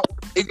the power,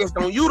 they just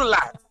don't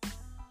utilize it.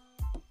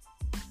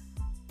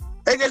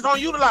 They just don't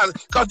utilize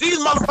it because these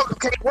motherfuckers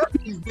can't work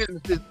these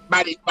businesses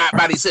by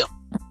themselves.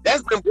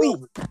 That's been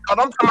proven. Because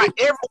I'm talking about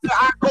everywhere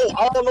I go,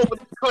 all over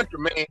the country,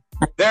 man,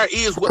 there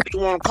is what they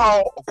want to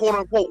call a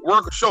quote-unquote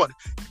worker shortage.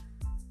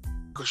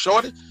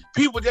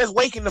 People just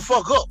waking the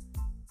fuck up.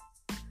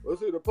 And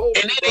then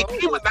they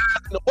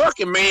demonizing the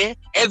working man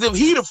as if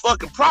he the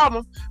fucking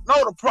problem. No,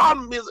 the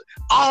problem is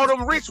all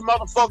them rich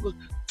motherfuckers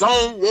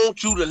don't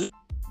want you to live.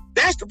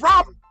 That's the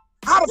problem.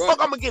 How the fuck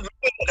I'm gonna get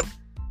mad at a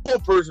poor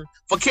person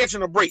for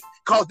catching a break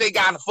because they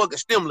got a fucking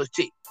stimulus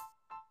check?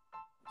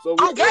 So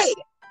I'm gay.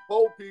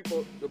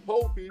 The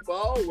poor people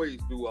always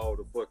do all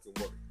the fucking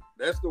work.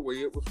 That's the way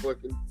it was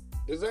fucking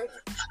designed.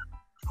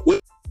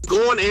 It's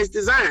going as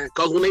designed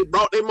because when they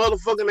brought their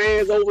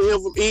motherfucking ass over here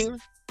from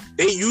England,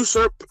 they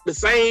usurped the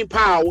same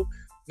power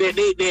that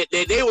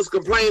they was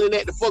complaining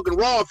that the fucking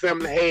royal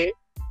family had.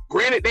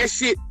 Granted that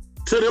shit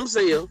to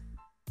themselves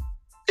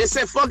and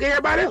said fuck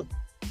everybody else.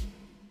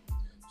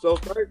 So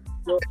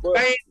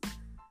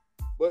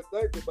But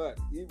think about it.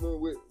 Even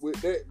with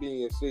that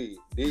being said,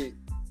 did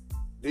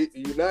the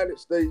United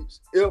States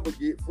ever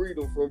get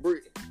freedom from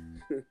Britain?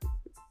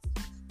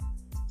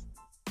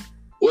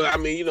 Well, I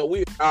mean, we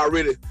had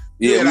already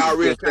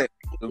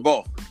the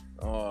ball.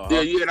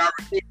 Yeah, you had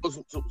already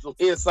some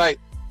insight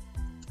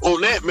on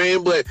that,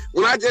 man. But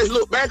when I just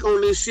look back on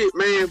this shit,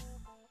 man,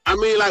 I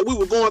mean, like, we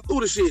were going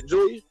through the shit,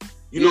 Junior.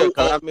 You know,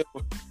 I remember.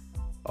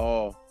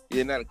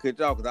 Not to cut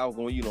you off, because I was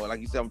going, like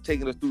you said, I'm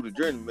taking us through the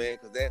journey, man.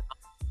 Because that,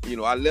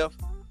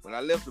 when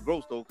I left the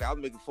grocery store, I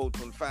was making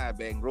 $4.25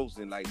 back in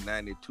grocery in like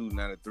 92,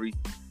 93.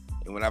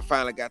 And when I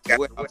finally got to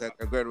warehouse,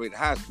 I graduated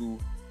high school.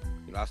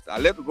 I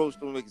left the grocery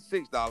store making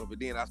 $6, but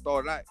then I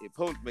started out at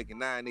Post making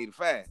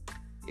 $9.85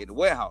 at the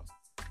warehouse.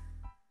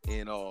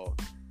 And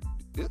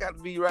this got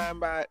to be around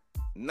by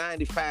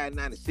 95,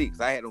 96.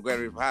 I had them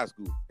graduated from high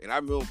school. And I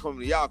remember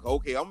coming to y'all,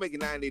 okay, I'm making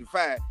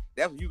 $9.85.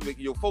 That's when you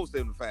making your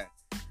 $4.75.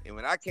 And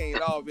when I came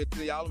to all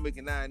to y'all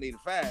making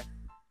 $9.85,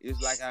 it's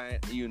like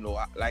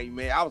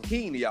man, I was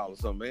keen to y'all or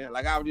something, man.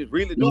 Like I was just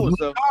really doing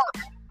something.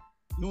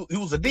 He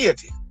was a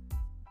deity.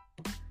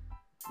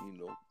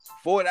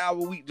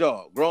 40-hour week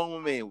job,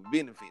 grown man with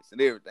benefits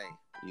and everything.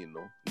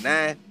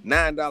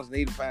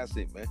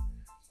 $9.85, man.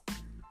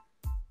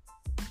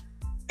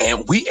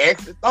 And we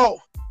actually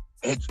thought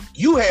that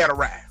you had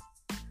arrived.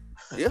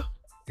 Yeah.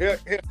 Yeah,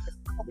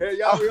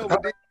 y'all ever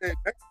did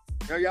that?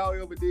 Y'all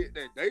ever did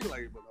that day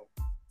labor though?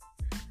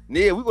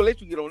 Yeah, we gonna let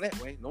you get on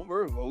that, man. Don't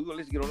worry, bro. We gonna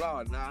let you get on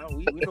ours. Nah,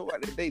 we know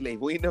about that day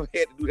labor. We ain't never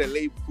had to do that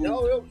labor food.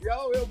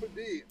 Y'all ever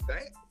did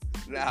that?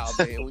 Nah,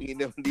 man, we ain't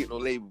never did no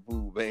labor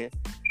food, man.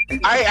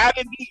 I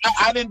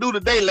didn't do the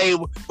day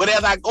labor, but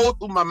as I go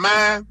through my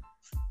mind,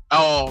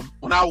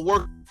 when I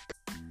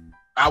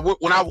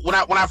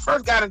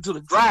first got into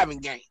the driving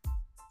game,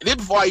 and then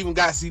before I even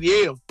got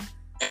CDL,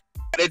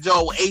 that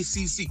job with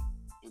ACC,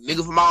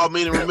 niggas from all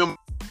men remember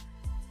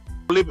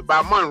Olympic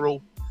by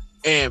Monroe,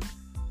 and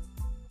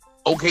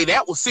okay,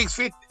 that was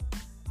 $6.50.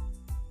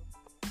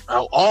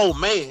 Oh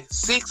man,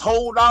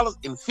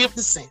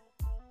 $6.50.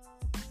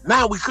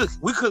 Now we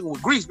cooking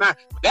with grease. Now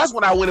that's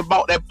when I went and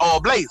bought that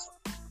Blazer.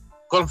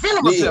 Cause I'm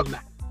feeling myself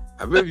now.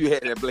 I remember you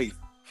had that Blazer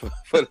for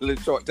a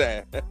little short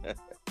time. The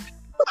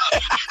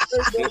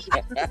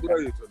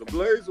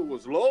Blazer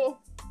was low.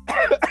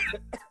 I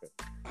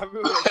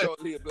remember that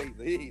short little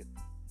Blazer. Yeah.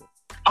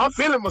 I'm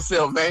feeling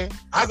myself, man.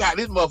 I got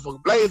this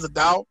motherfucking Blazer,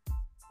 dog.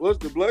 What's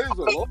the Blazer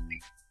low?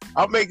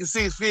 I'm making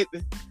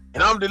 $6.50,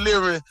 and I'm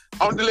delivering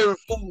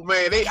food,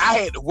 man. I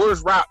had the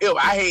worst route ever.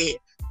 I had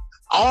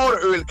all the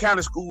early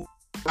county school.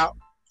 I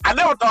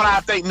never thought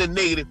I'd think nothing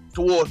negative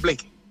towards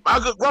Blakey. My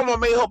good grandma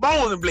made her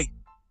bones in Blakey.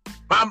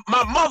 My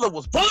mother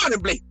was born in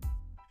Blakey,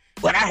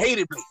 but I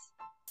hated Blakey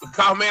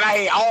because, man, I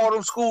had all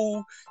them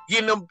schools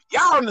getting them.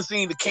 Y'all done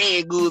seen the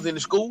canned goods in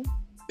the school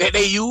that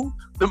they use.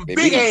 Them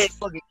big ass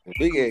fucking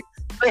big ass.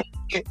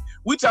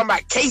 We talking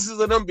about cases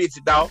of them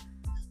bitches, dog.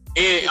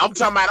 And I'm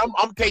talking about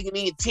I'm taking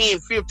in 10,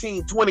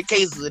 15, 20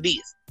 cases of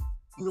this.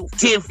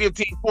 10,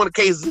 15, 20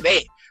 cases of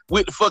that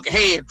with the fucking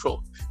hand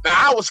truck.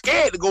 Now, I was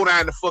scared to go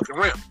down the fucking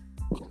ramp.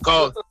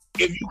 Because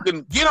if you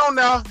can get on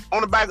there,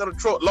 on the back of the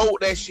truck, load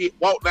that shit,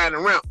 walk down the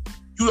ramp,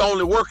 you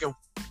only working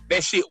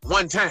that shit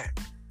one time.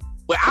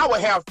 But I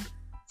would have to,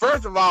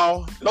 first of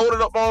all, load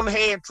it up on the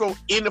hand truck,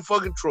 in the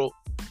fucking truck,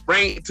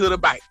 bring it to the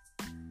bike,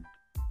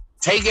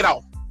 take it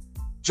off,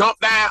 jump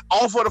down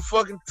off of the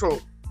fucking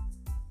truck,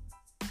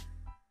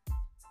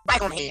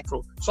 back on the hand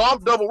truck. So I'm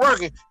double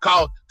working,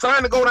 because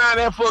trying to go down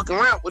that fucking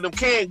ramp with them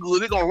canned goods,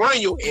 they're going to run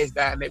your ass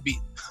down that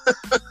bitch.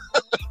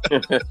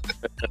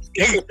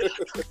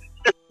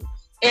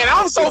 And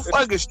I'm so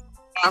fucking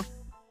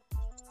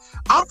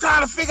I'm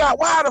trying to figure out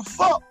why the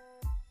fuck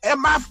is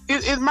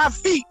my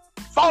feet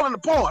falling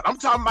apart. I'm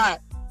talking about,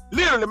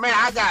 literally, man,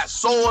 I got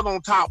sores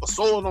on top of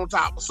sores on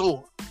top of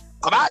sores.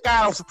 Because I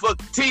got on some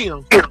fucking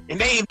Timbs,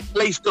 and they ain't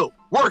laced up,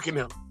 working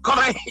them.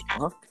 Because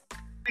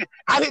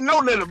I didn't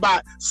know nothing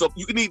about, so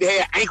you need to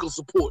have ankle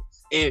support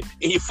and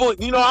your foot.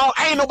 I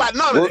ain't know about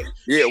none of that.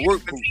 Yeah,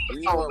 work boots.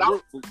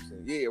 Work boots.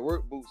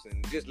 Work boots.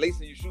 And just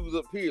lacing your shoes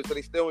up here so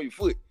they stay on your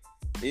foot.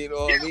 You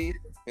know what I mean?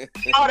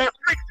 All that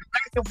friction,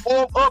 back and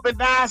forth, up and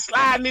down,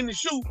 sliding in the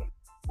shoe,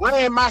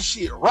 ran my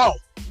shit raw.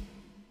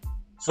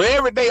 So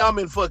every day I'm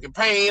in fucking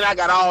pain. I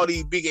got all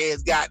these big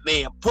ass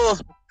goddamn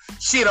pus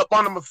shit up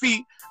under my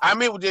feet. I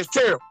mean, it was just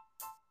terrible.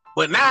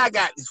 But now I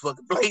got this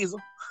fucking Blazer.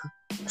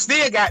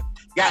 Still got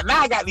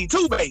now I got these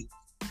two babies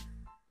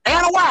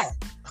and a wife.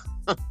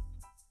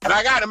 And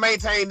I got to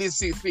maintain this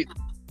 $6.50.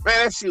 Man,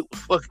 that shit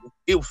was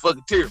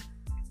fucking terrible.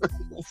 It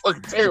was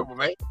fucking terrible,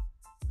 man.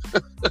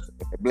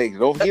 Blake,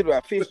 don't forget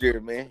about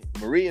Fitzgerald, man.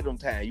 Maria them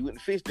time. You went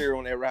to Fitzgerald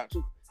on that route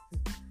too.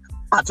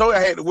 I told you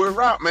I had the worst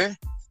route, man.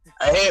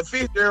 I had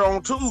Fitzgerald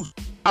on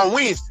Tuesday, on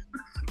Wednesday.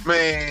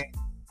 Man,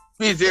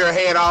 Fitzgerald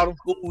had all them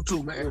cool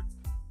too, man.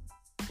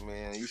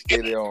 Man, you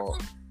stay there on.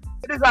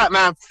 It is out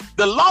now.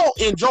 The law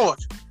in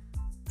Georgia,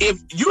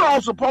 if you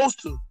don't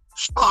supposed to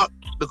stock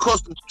the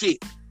custom shit,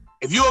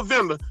 if you're a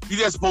vendor, you're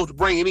just supposed to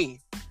bring it in.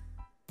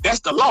 That's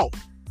the law.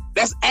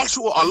 That's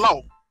actual a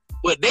law.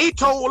 But they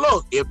told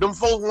us, if them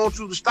folks want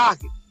you to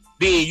stock it,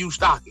 then you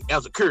stock it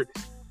as a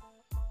courtesy.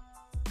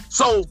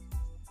 So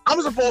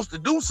I'm supposed to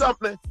do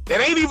something that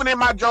ain't even in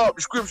my job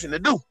description to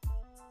do.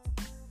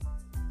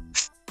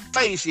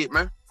 Say shit,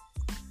 man.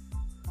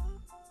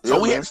 So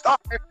we had to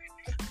stop that.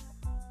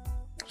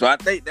 So I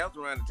think that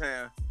was around the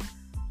time,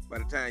 by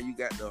the time you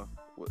got the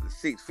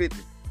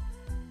 650,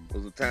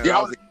 was the time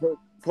I was in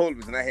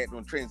Police and I had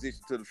to transition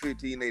to the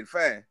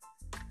 1585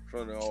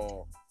 from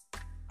the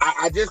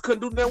I just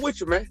couldn't do nothing with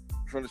you, man.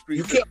 From the street.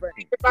 You kept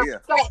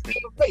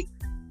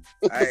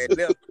I had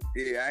left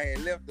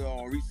the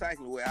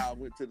recycling where I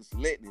went to the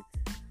selecting,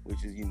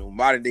 which is,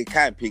 modern day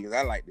cotton pickers.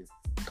 I like to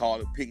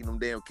call it picking them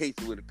damn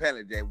cases with a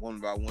pallet jack one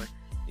by one.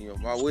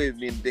 My way has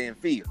been the damn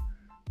field.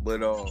 But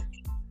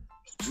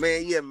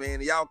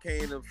man, y'all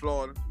came to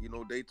Florida,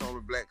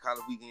 Daytona Black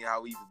Collar Weekend,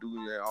 how we used to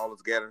do that, all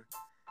us gathering.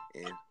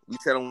 And we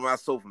sat on my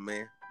sofa,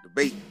 man,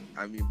 debating.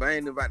 I mean, I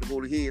ain't about to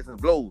go to heads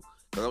and blows.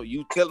 Cause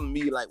you telling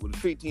me like with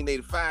the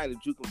 1585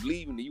 that you can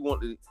believe and you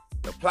want to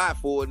apply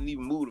for it and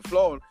even move to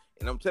Florida.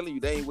 And I'm telling you,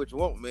 that ain't what you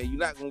want, man. You're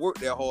not gonna work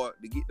that hard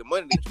to get the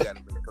money that you got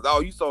to make. Cause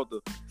all you saw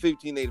the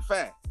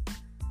 1585,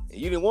 and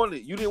you didn't want to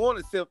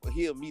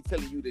hear me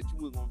telling you that you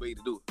weren't gonna be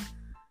able to do it.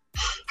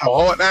 How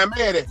hard I'm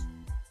mad at?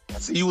 I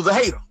see you was a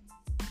hater.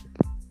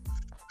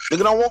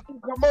 Nigga don't want you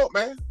to come up,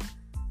 man.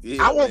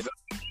 Yeah, I want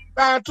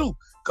 1585 too,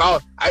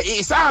 cause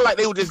it sounded like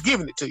they were just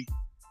giving it to you.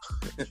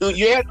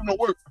 You had to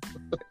work.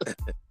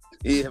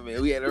 Yeah,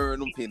 man, we had to earn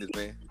them pennies,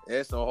 man.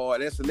 That's so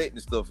hard. That selecting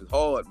stuff is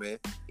hard, man.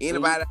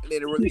 Anybody out there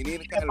that work in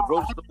any kind of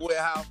grocery store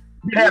warehouse,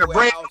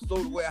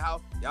 soda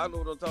warehouse, y'all know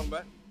what I'm talking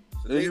about.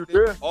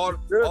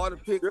 Order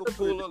picker,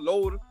 puller,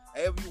 loader,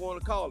 however you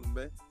want to call them,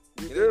 man.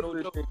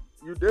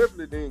 You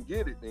definitely didn't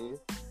get it, then.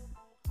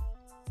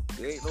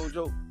 It ain't no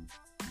joke.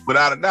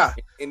 Without a doubt.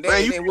 And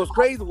what's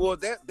crazy was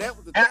that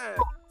was the time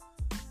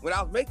when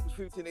I was making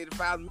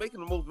 1585, I was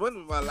making the most money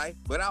in my life,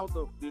 but I was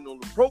the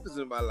brokers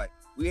in my life.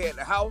 We had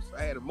the house,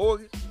 I had a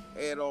mortgage,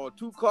 I had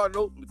 2 car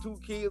notes, my 2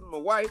 kids, my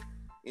wife,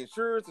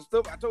 insurance and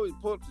stuff. I told you,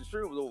 pull up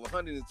insurance was over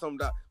 $100 and some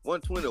dollars,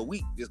 $120 a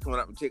week just coming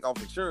out and take off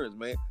insurance,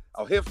 man,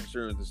 our health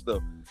insurance and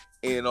stuff.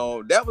 And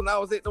that was when I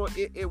was at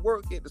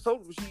work at the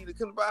soda machine that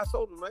couldn't buy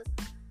soda, man.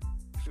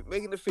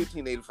 Making the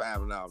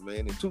 1585 an hour,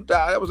 man. In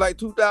 2000, that was like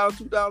 2000,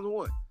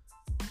 2001.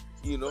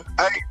 Ain't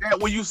that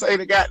when you say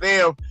the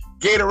goddamn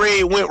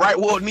Gatorade went right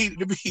where it needed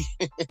to be.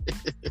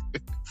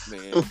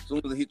 Man, as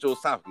soon as it hit your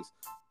esophagus,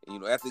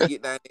 after you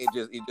get down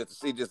there, it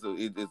just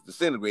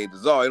disintegrates,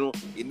 dissolve.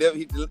 It never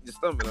hit the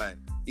stomach line.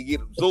 It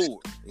get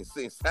absorbed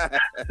inside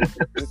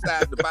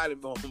the body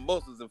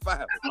muscles and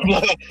fibers.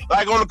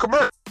 Like on the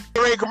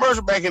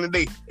commercial back in the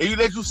day, and you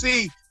let you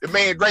see the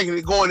man drinking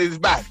it going in his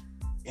body.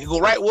 And go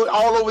right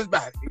all over his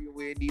body.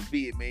 Where it needs to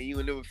be, man. You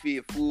will never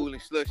feel full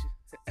and slushy.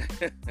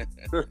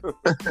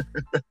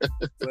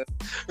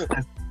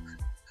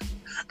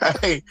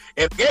 Hey,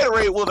 if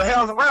Gatorade was a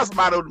hell of a ransom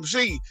out of the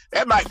machine,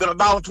 that might have been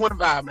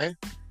 $1.25, man.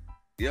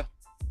 Yeah.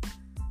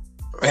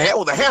 Man, that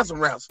was a handsome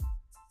ransom.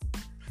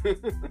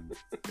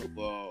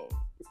 Well,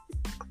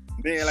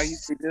 man, like you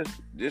said,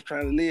 just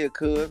trying to live,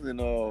 cuz, and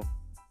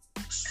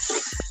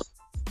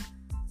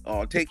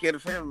take care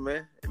of the family,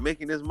 man, and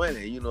making this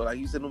money. Like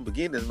you said in the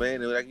beginnings,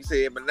 man, and like you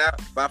said, but now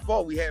by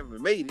far we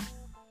haven't made it.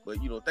 But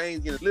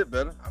things getting a little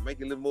better. I make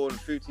a little more than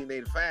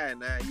 1585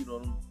 now.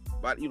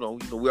 But we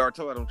already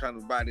talking about I'm trying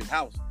to buy this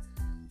house.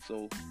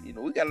 So we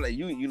gotta let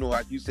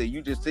like you said,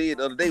 you just said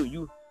the other day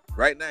when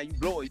right now you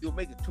blow it, you'll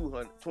make a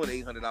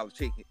 $2,800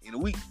 check in a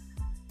week.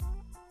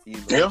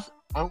 Yeah,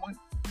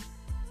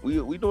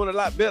 we doing a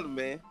lot better,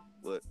 man.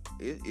 But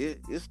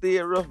it's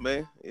still rough,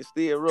 man. It's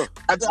still rough.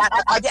 I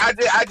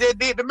just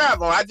did the math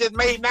on. I just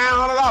made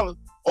 $900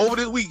 over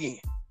this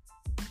weekend.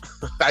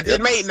 I just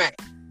made that.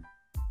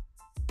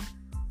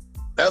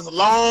 That's a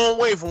long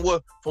way from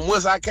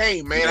whence I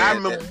came, man. I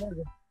remember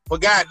for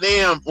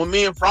goddamn when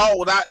me and Fraud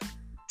was out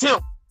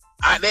Temp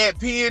out there at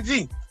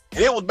PNG,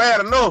 and it was bad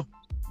enough.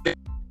 I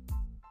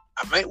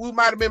think we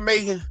might have been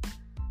making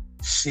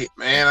shit,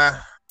 man.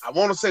 I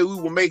want to say we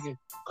were making,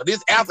 cause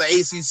this after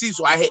ACC,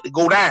 so I had to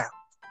go down.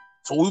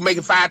 So we were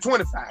making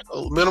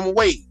 $5.25 minimum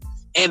wage,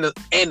 and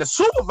the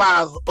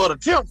supervisor of the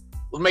Temp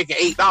was making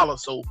 $8.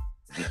 So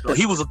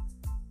he was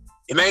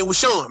his name was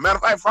Sean. Matter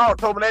of fact, Fraud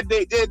told me that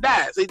day just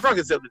died. So he drunk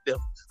himself to death.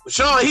 But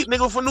Sean, he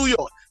nigga from New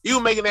York. He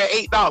was making that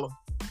 $8.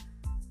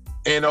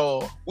 And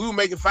we were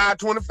making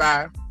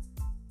 $5.25.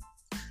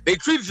 They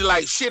treated you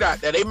like shit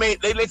out there. They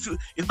let you,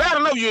 it's bad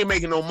enough you ain't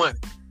making no money.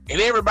 And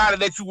everybody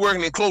that you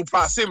working in close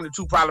proximity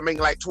to probably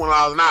making like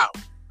 $20 an hour.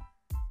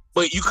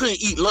 But you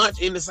couldn't eat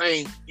lunch in the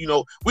same, we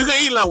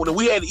couldn't eat lunch with them.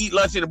 We had to eat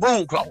lunch in the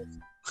broom closet.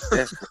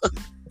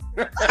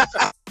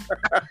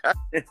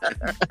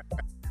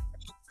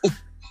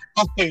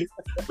 Okay,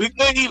 we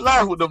couldn't eat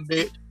lunch with them,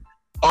 bitch.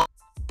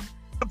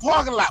 The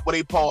parking lot where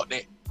they parked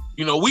at.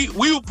 We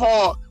would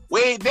park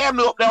way damn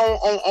near up there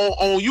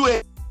on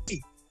USC.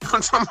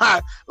 I'm talking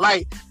about,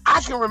 like,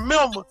 I can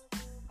remember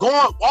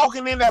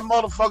walking in that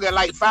motherfucker at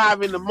like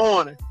 5 in the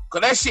morning,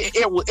 cause that shit,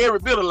 it was every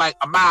bit of like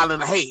a mile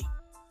and a half.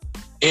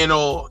 And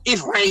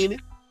it's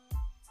raining.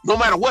 no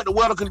matter what the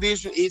weather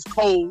condition, it's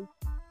cold,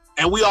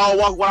 and we all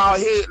walk with our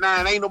head now,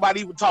 and ain't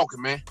nobody even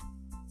talking, man.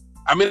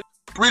 I mean, it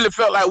really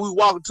felt like we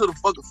walking to the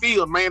fucking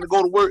field, man, to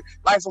go to work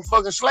like some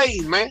fucking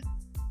slaves, man.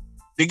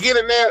 To get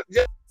in there,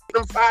 just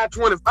them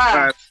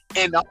 525,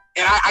 and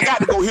I got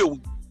to go here with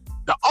you.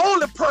 The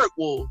only perk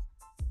was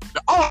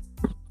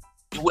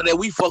that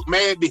we fuck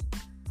mad bitch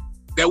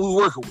that we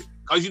working with,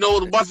 cause you know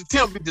there's a bunch of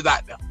temp bitches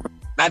out there.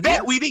 Now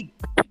that we did,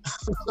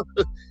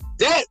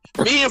 that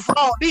me and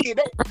Fraud did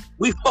that.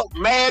 We fuck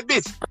mad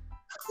bitches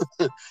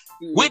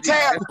with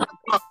tab.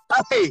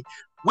 Hey,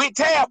 with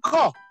tab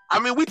car. I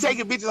mean, we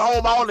taking bitches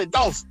home all in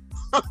Dawson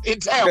in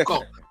tab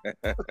car.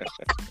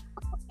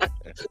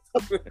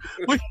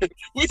 we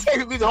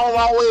taking bitches home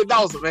all the way in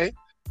Dawson, man.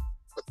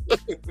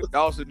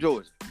 Dawson,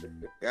 Georgia.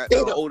 Got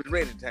the oldest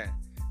red in time.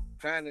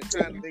 Trying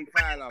to make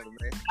 $5, man.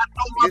 I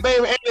told my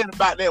baby Ann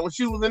about that when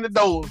she was in the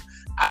door.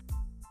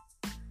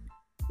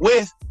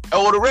 West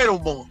or the red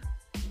was born.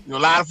 You know, a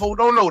lot of folks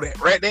don't know that.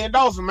 Right there in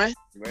Dawson, man.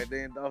 Right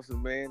there in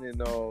Dawson, man.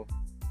 And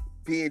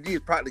P&G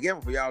is Procter &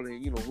 Gamble for y'all,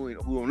 you know, who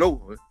don't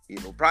know. You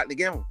know, Procter &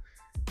 Gamble.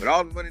 But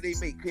all the money they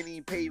make couldn't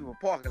even pay for a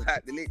parking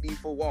lot to let these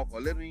folks walk or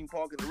let them even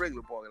park in the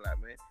regular parking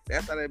lot, man.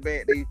 That's how that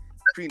bad they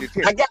treat the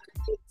tenants. I got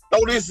to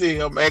throw this in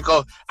here, man,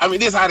 because, I mean,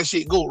 this how the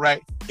shit go,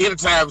 right?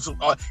 Anytime,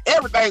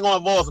 everything gonna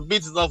involve some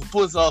bitches or some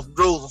pussies or some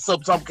drugs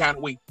or some kind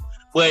of way.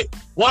 But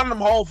one of them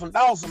hoes from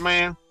Dawson,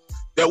 man,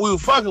 that we were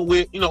fucking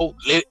with, you know,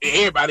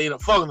 everybody ended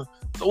up fucking her.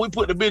 So we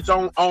put the bitch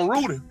on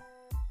Rudy.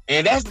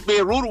 And that's the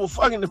bit Rudy was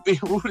fucking the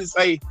bitch. Rudy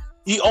say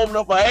he opened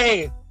up her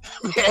ass.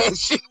 Man,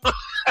 shit.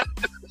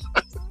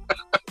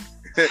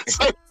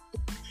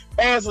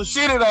 And some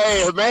shit in her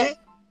ass, man.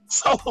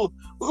 So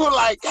we were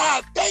like,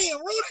 God damn,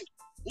 Rudy,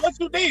 what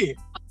you did?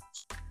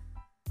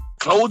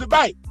 Closed the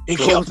bank and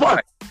kept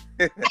fucking.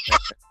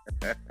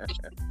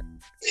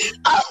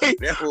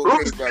 That's what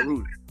crazy about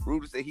Rudy.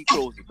 Rudy said he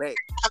closed the bank.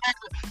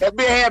 That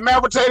bitch had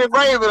malrotated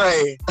grave in her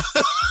ass.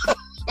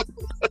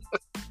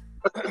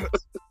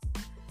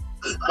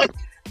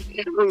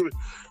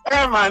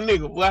 That's my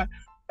nigga, boy.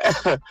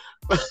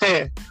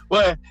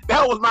 Well,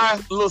 that was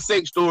my little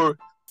sex story,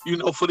 you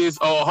know, for this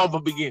humble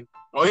beginning.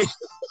 Okay?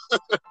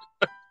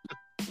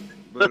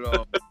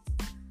 But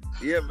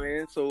yeah,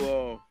 man.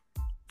 So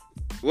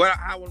well,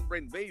 I want to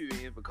bring the baby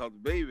in because the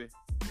baby,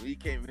 when he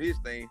came in his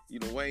thing, you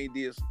know, Wayne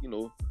did, you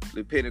know,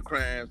 the petty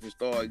crimes and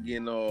started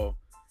getting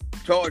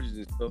charges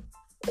and stuff.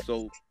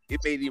 So it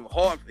made it even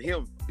hard for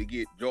him to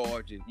get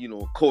charged and, you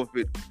know,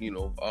 corporate, you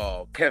know,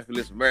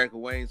 capitalist America,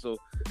 Wayne. So,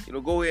 you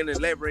know, go ahead and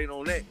elaborate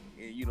on that.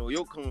 And, you know,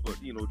 you'll come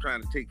with, you know,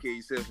 trying to take care of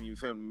yourself and your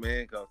family,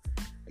 man. Because,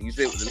 like you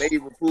said, with the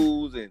labor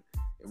pools and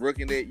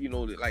working at, you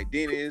know, like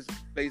Denny's,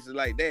 places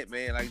like that,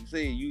 man. Like you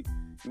said, you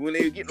weren't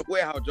able to get the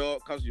warehouse job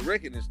because you're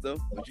wrecking and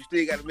stuff, but you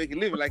still got to make a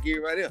living like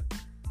everybody else.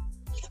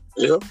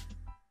 Yeah.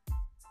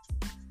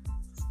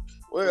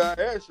 Well, I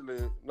actually,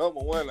 number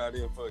one, I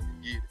didn't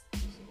fucking get it.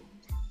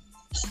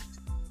 So.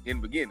 In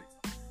the beginning.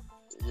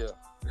 Yeah,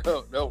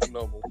 that was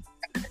number one.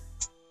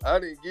 I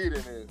didn't get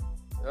it, and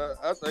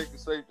I think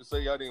it's safe to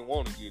say I didn't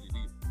want to get it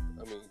either.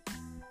 I mean,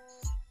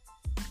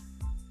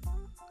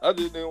 I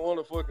just didn't want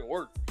to fucking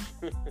work.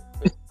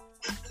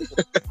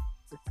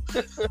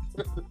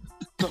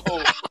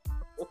 So,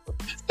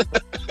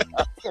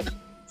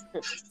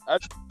 I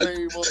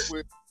came up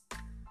with,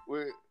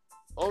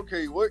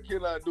 okay, what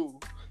can I do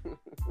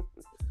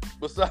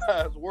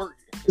besides working?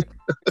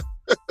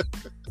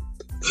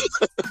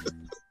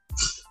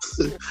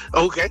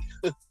 Okay.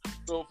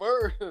 So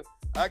first,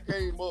 I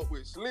came up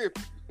with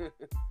slipping.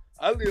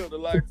 I lived a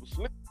life of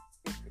slipping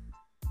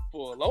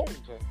for a long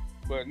time.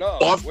 But no,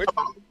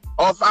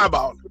 or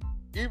fireball.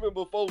 Even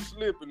before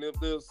slipping, if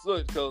there's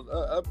such, because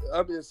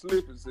I've been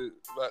slipping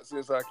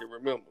since I can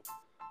remember.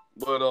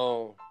 But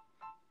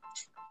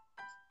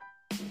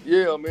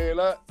yeah, man,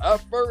 I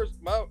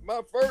first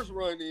my first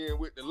run in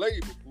with the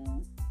labor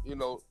pool, you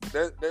know,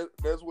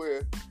 that's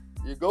where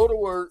you go to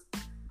work.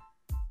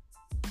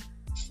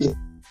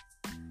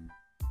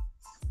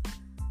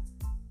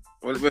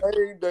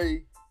 Same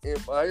day,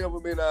 and for however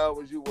many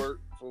hours you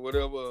work, for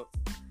whatever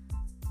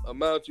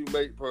amount you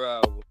make per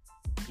hour,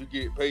 you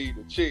get paid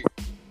a check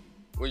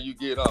when you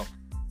get off.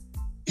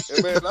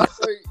 And man, I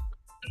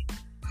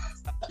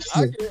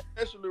can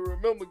actually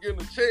remember getting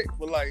a check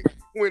for like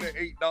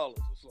 $28 or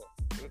something.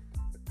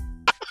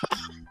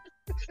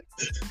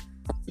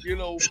 You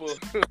know,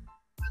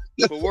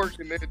 for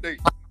working that day.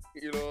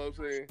 You know what I'm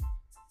saying?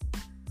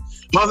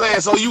 My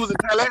man, so you was in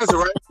Tallahassee,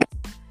 right?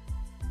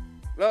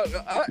 No,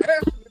 I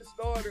actually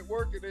started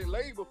working at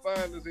Labor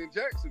Finders in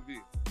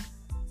Jacksonville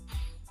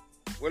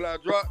when I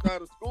dropped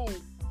out of school.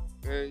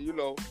 And, you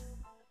know,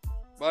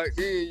 back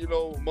then, you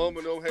know, Mom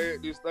and them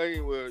had this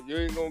thing where you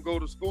ain't gonna go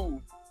to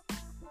school.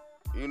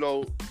 You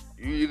know,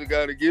 you either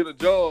gotta get a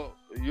job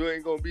or you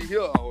ain't gonna be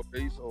here all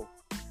day. So,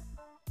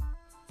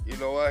 you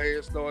know, I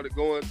had started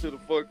going to the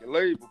fucking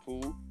labor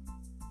pool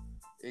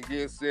and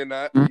getting sent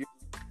out to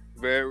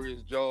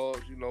various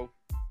jobs, you know.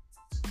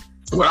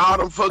 With all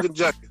them fucking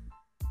junkies.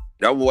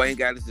 That boy ain't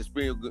got his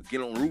experience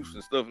get on roofs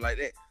and stuff like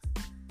that.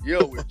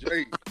 Yeah, with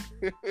Jay.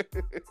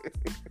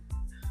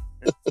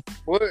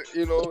 But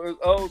it's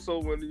also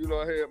when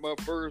I had my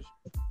first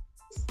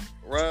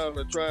round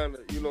of trying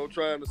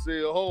to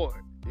sell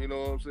hard. You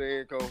know what I'm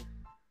saying? Cause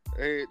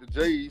I had the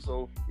J's,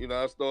 so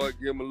I started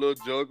giving them a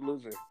little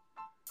jugglers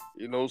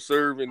and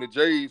serving the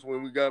J's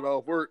when we got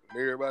off work. And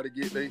everybody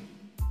get their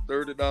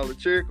 $30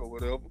 check or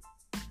whatever.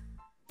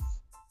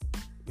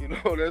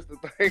 That's the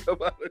thing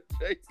about a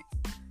J.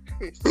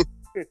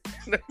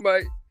 They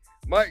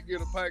might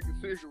get a pack of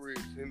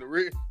cigarettes in the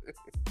rest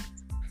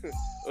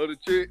of the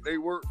check they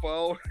work for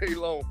all day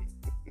long.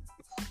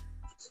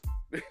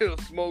 They'll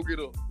smoke it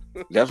up.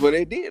 That's what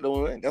they did,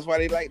 though, man. That's why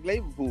they like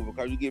labor pool,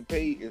 because you get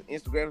paid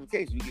instant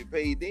gratification. You get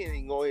paid then,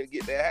 and you go ahead and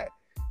get that high.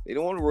 They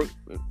don't want to work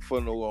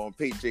for no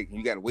paycheck, and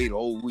you got to wait a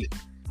whole week.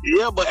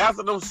 Yeah, but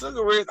after them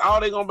cigarettes, all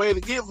they gonna be able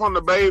to get from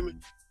the baby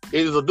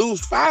is a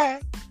deuce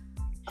 5.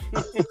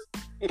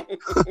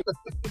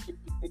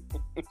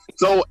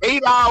 So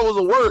 8 hours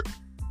of work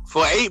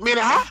for 8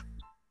 minute high.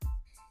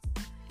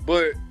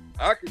 But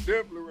I can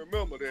definitely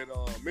remember that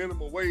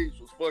minimum wage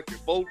was fucking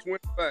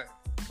 $4.25.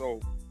 So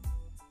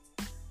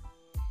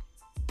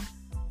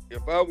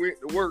if I went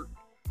to work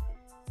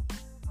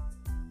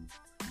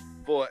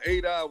for an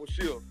 8-hour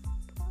shift,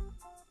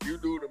 you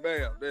do the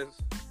math.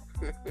 That's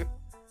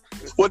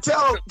well,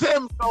 tell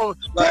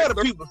the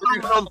people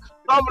some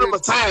of them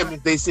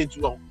assignments they sent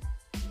you on.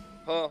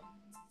 Huh?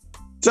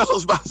 Tell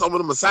us about some of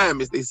them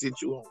assignments they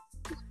sent you on.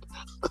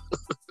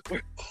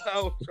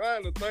 I was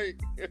trying to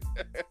think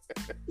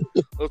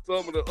of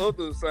some of the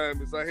other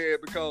assignments I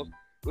had, because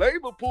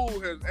labor pool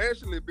has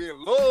actually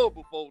been loved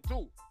before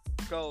too.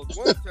 Because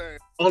one time,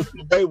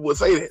 the baby would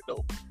say that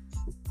though.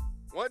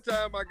 One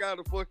time I got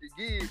a fucking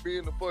gig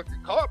being a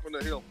fucking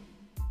carpenter helper,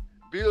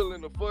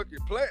 building a fucking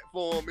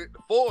platform at the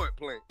Ford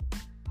plant,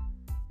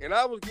 and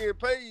I was getting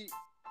paid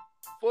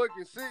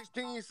fucking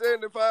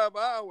 $16.75 an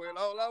hour, and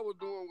all I was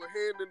doing was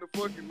handing the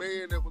fucking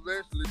man that was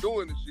actually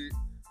doing the shit,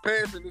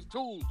 passing his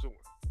tools to him.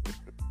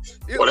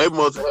 Well, they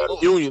must have had a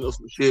union or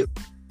some shit.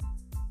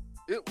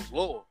 It was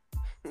low.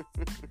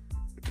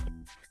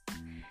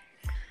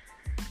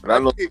 I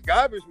know did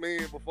garbage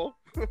man before.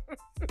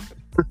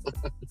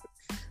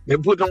 They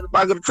put it on the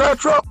back of the trash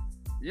truck.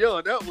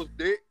 Yeah, that was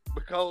dick,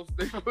 because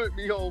they put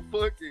me on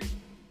fucking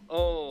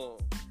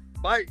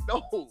bike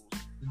doors,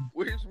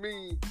 which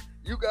means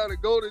you gotta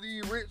go to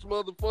these rich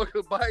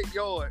motherfucker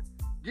backyard,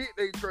 get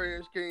their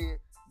trash can,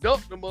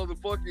 dump the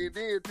motherfucker, and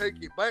then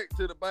take it back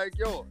to the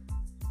backyard.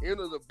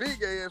 Into the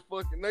big ass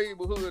fucking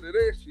neighborhood of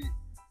that shit.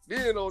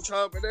 Then on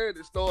top of that,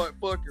 it started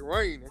fucking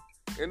raining,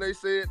 and they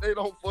said they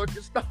don't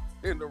fucking stop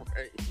in the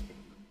rain.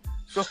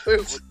 So it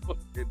was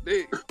fucking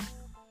dead.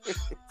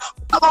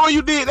 How long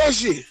you did that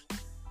shit?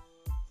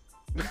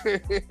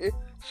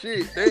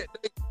 Shit, that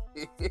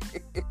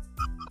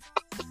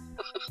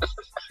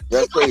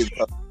that's crazy.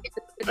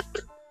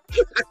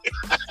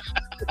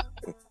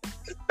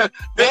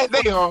 That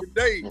day, huh?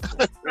 Day.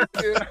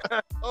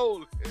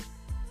 Holy.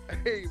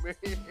 Hey, man.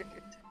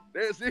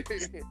 That's it.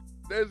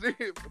 That's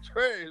it for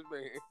trash,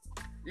 man.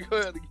 You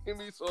gonna have to give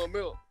me some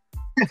milk.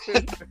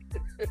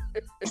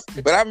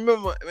 But I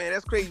remember, man,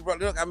 that's crazy. I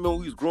remember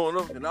we was growing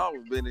up and all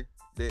of Benny.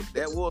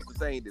 That was the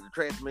thing that the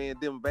trash man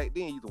them back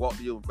then used to walk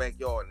to your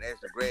backyard and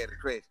actually grab the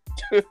trash.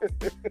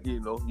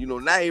 Now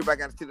everybody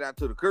got to sit out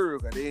to the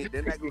curb, because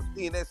they're not gonna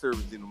see in that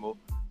service anymore.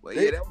 But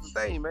yeah, that was the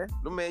thing, man.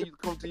 The man used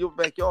to come to your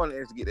backyard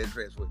and actually get that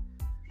trash away.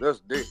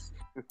 That's dick.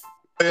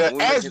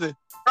 Actually,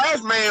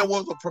 trash man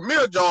was a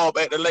premier job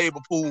at the labor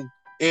pool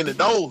in the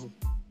dozer.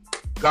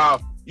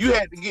 Cause you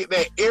had to get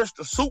that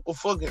extra super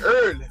fucking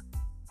early.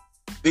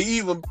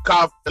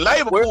 Cause the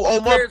labor pool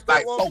almost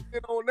like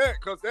get on that,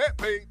 cause that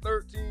paid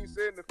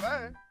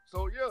 $13.75.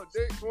 So yeah,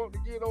 they want to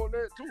get on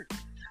that too.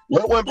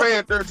 Well, it wasn't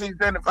paying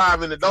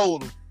 $13.75 in the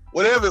dozer.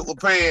 Whatever it was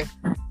paying,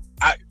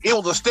 it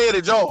was a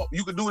steady job.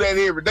 You could do that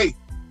every day.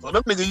 So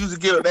them niggas used to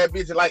get up that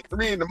bitch at like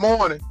 3 in the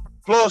morning.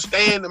 Plus,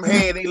 stand them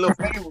had they little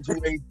favors who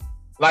they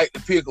like to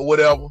pick or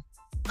whatever.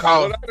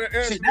 Well, I done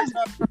asked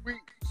about a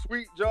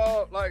sweet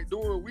job like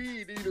doing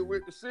weed eating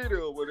with the city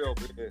or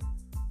whatever. And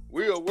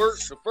we'll work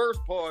the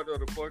first part of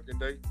the fucking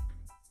day,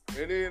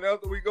 and then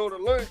after we go to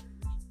lunch,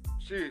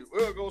 shit,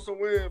 we'll go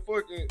somewhere and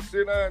fucking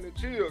sit down and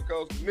chill,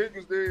 cause the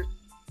niggas that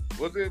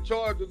was in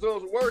charge of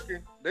us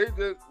working,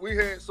 we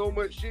had so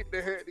much shit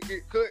that had to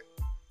get cut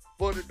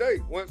for the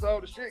day. Once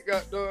all the shit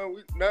got done,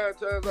 9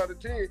 times out of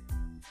 10,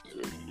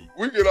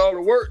 we get all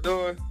the work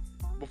done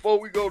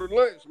before we go to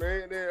lunch,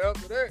 man. Then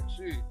after that,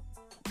 shit,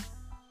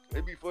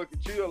 they be fucking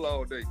chill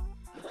all day.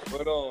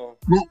 But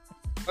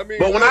I mean,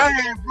 but when I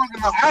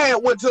had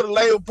went to the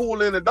labor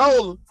pool in the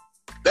dozer,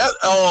 that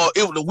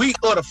it was the week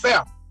of the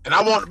fair, and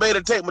I wanted to be able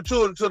to take my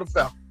children to the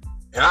fair,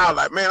 and I was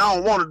like, man, I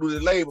don't want to do the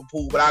labor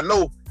pool, but I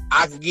know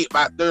I can get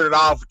about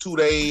 $30 for 2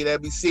 days.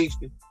 That'd be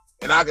 $60,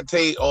 and I could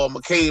take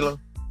Michaela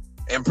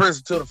and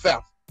Prince to the fair.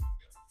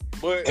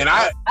 But and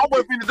I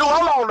wasn't finna do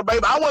hold on the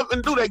baby. I wasn't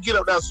finna do that get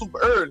up there super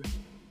early.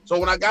 So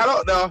when I got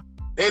up there,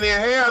 they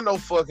didn't have no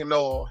fucking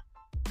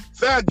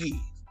fair gigs.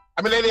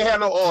 I mean, they didn't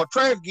have no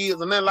trash gigs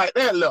and nothing like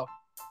that left.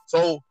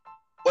 So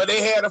but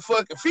they had a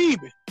fucking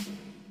Phoebe.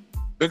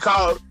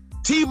 Because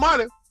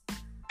T-Money,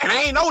 and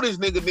I ain't know this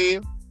nigga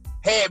then,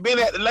 had been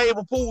at the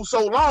labor pool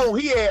so long,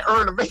 he had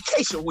earned a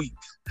vacation week.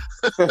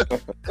 So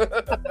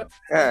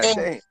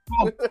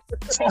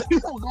he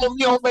was going to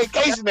be on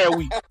vacation that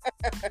week.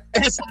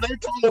 And so they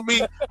told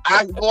me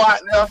I could go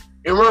out there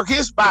and work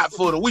his spot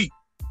for the week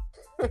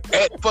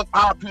at fuck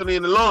Outfield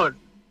in the laundry.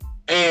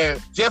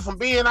 And just from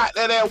being out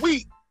there that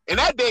week, and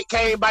that date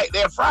came back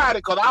that Friday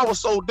because I was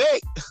so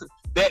decked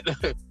that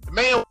the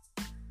man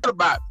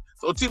about it.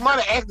 So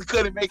T-Money actually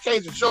cut his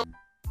vacation short.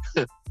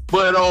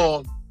 But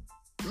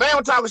man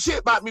was talking shit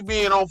about me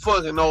being on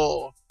fucking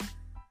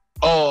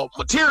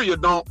material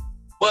dump.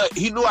 But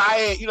he knew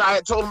I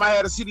had told him I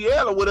had a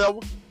CDL or whatever.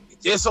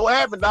 It just so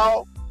happened,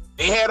 dog,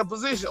 they had a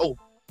position. Oh,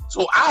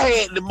 so I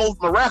had the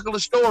most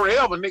miraculous story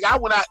ever, nigga. I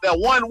went out there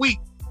 1 week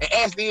and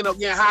actually ended up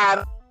getting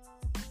hired.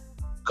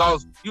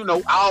 Cause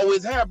I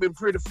always have been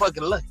pretty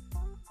fucking lucky.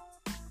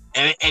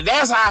 And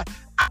that's how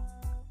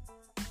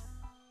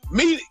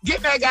me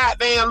getting that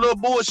goddamn little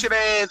bullshit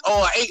ass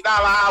or $8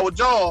 an hour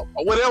job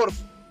or whatever the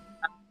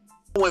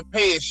wasn't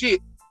paying shit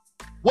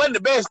wasn't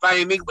the best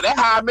thing, nigga. But that's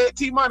how I met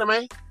T-Money,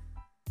 man.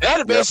 That's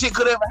the best shit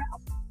could ever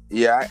happen.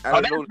 Yeah,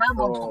 I didn't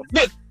know.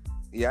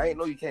 Yeah, I didn't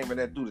know you came in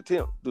there through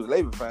the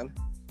labor finally.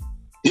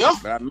 Yeah.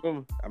 But I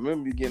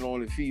remember you getting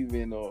on the fever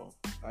and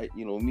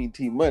me and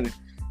T-Money,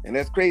 and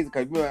that's crazy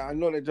because I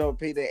know that job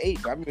paid that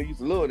 $8. But I remember I used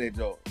to love that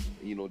job,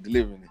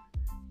 delivering it.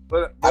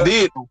 But I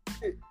did.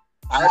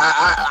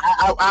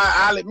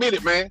 I'll admit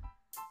it, man.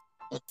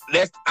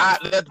 That's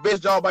the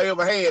best job I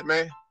ever had,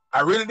 man.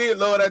 I really did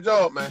love that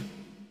job, man.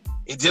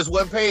 It just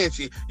wasn't paying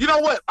shit. You know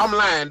what? I'm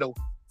lying though,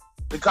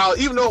 because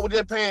even though it was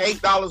just paying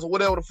 $8 or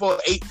whatever the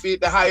fuck,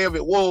 $8.50, however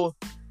it was,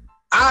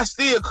 I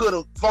still could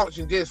have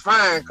functioned just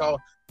fine. Cause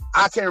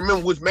I can't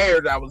remember which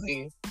marriage I was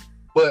in,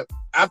 but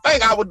I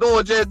think I was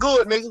doing just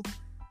good, nigga.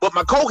 But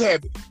my coke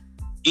habit,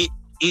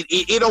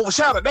 it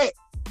overshadowed that.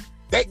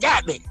 That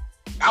got me.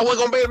 I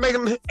wasn't gonna be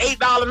making $8,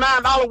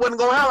 $9. Wasn't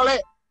gonna handle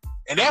that.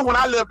 And then when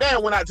I left there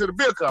and went out to the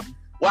beer company,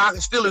 where I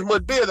could steal as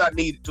much beer as I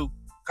needed to.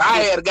 Cause I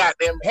had a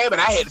goddamn habit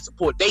I had to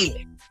support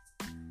daily.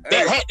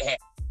 That had to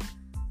happen.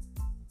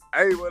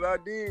 Hey, but I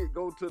did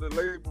go to the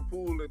labor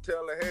pool in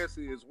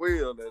Tallahassee as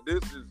well. Now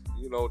this is,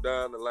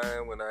 down the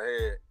line when I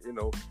had, an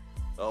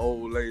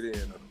old lady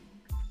and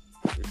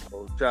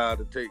a child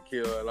to take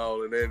care of and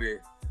all of that. And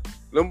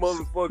them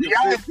motherfuckers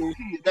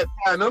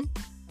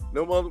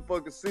them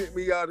motherfuckers sent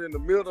me out in the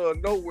middle of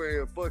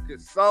nowhere in fucking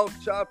South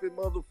Choppy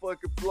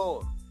motherfucking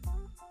Florida.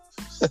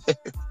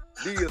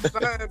 The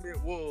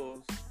assignment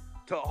was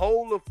to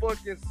hold a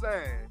fucking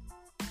sign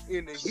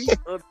in the heat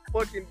of the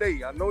fucking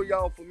day. I know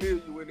y'all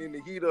familiar with in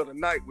the heat of the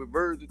night with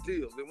Virgin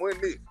Teals. It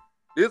wasn't this.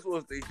 This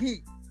was the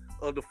heat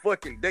of the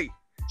fucking day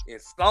in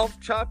South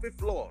Choppy,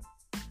 Florida,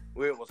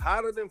 where it was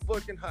hotter than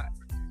fucking hot.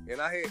 And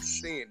I had to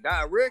stand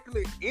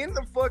directly in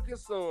the fucking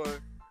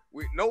sun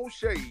with no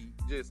shade,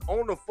 just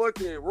on the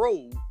fucking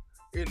road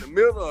in the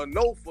middle of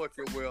no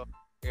fucking well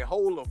and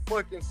hold a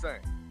fucking sign.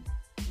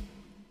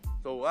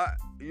 So I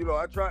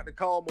tried to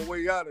call my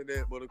way out of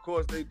that, but of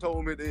course they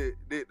told me that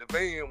the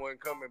van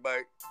wasn't coming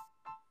back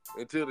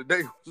until the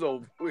day was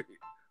over with,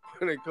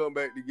 when they come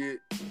back to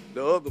get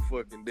the other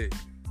fucking day.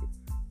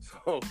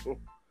 So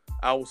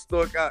I was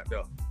stuck out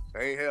there.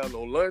 I ain't had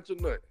no lunch or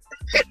nothing.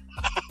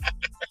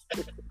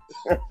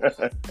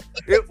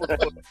 It was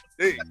fucking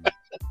day.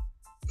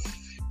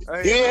 You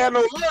ain't had no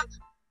lunch?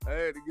 I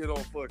had to get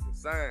on fucking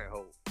sign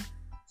hole.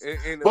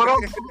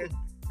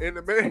 And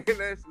the man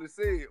actually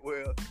said,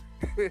 well,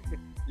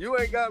 you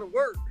ain't got to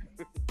work,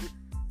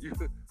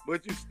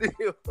 but you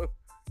still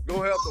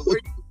gonna have to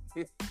wait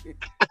to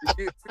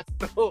get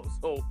picked up.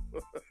 So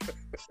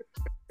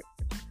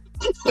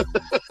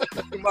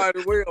you might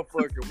as well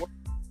fucking work.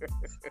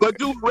 But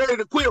you ready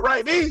to quit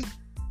right then?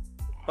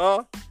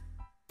 Huh?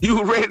 You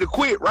were ready to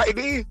quit right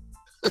then?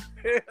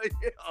 Hell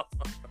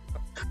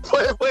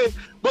yeah.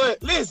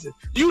 But listen,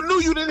 you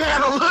knew you didn't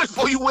have no lunch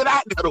before you went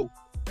out there though.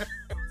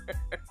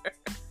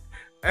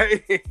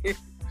 Hey,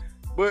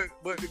 but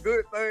the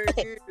good thing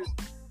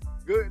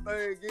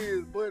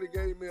is, Buddy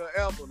gave me an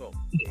apple though.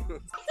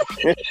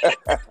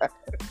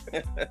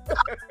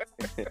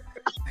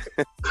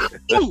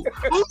 Who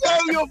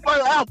gave you a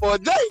fucking apple,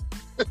 Jay?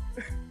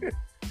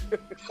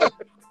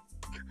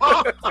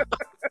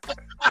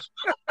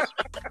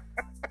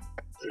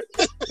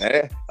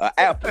 An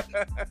apple.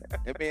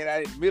 That man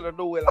out in the middle of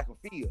nowhere like a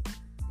field.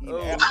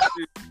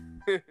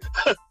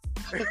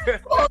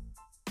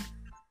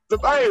 The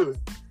baby.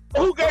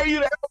 Who gave you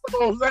that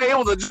apple? Say it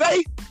was a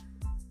J?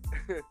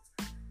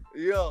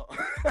 Yeah.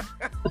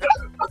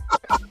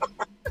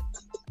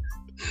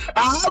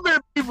 How many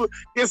people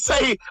can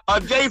say a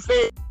J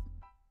fed?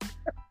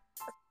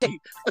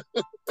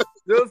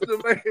 just to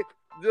make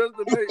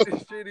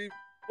this shit even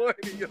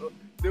funnier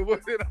than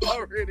what it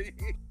already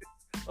is.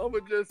 I'ma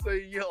just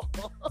say yo.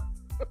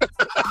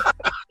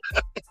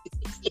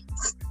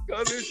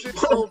 Cause this shit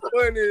so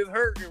funny, it's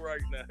hurting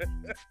right now.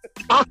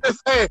 I'm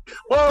just saying,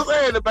 what I'm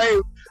saying,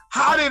 babe,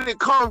 how did it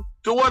come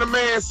to what a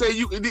man say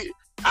you can do?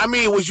 I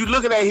mean, was you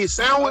looking at his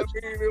sandwich?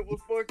 I mean, it was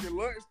fucking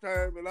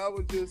lunchtime, and I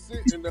was just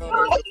sitting down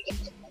there.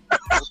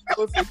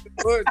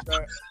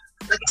 Lunchtime,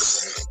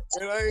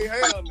 and I ain't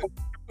had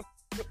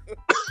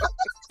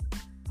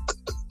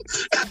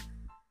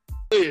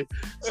nothing.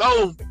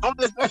 So I'm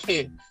just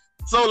saying.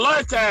 So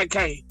lunchtime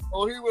came.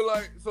 Oh, he was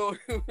like, so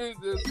he was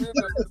just sitting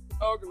there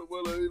talking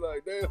with her. He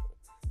like,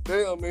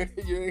 damn, man,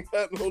 you ain't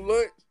got no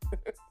lunch.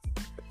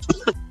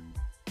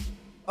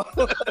 I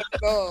was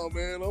like, no,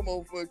 man, I'm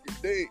on fucking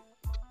date.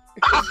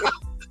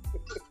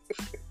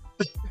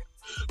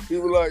 He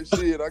was like,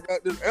 shit, I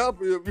got this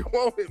apple if you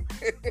want it,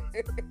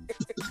 man.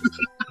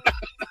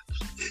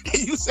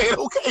 You said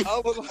okay. I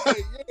was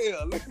like,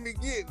 yeah, let me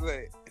get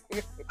that.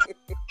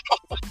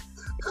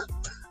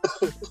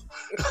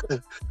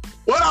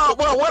 What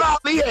all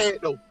he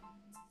had though?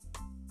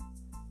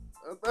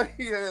 I think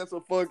he had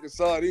some fucking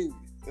sardines.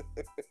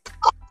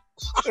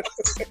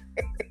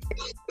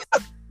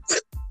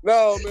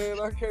 No, man,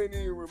 I can't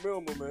even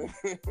remember, man.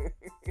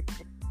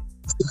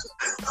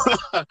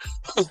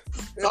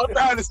 I'm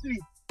trying to see.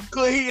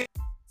 Could he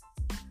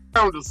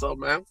found or something,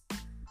 man?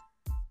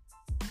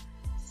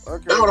 I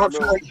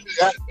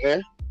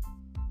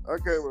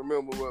can't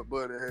remember what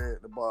Buddy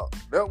had about.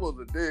 That was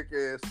a dick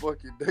ass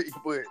fucking day,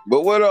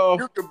 but what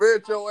you can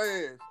bet your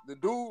ass the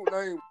dude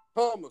named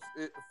Thomas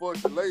at the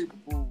fucking labor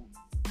pool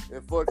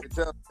in fucking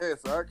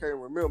Tallahassee. I can't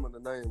remember the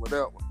name of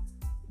that one.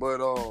 But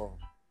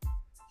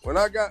when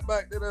I got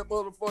back to that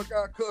motherfucker,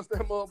 I cussed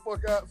that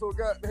motherfucker out so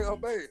goddamn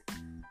bad.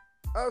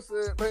 I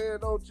said, man,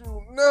 don't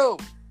you never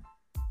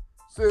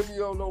send me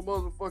on no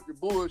motherfucking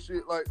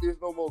bullshit like this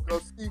no more.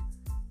 Cause he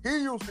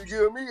used to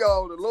give me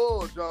all the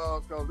love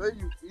jobs because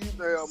he used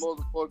to have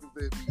motherfuckers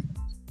that be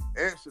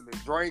actually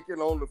drinking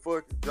on the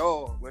fucking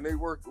job. When they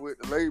working with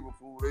the labor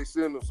pool, they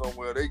send them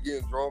somewhere. They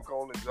getting drunk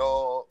on the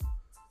job.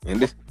 And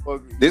this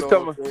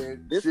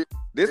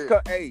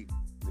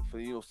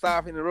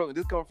South in the road.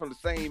 This coming from the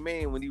same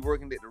man when he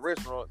working at the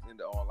restaurants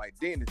and like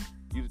Dennis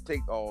used to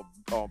take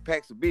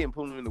packs of beer and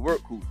put them in the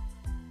work cooler.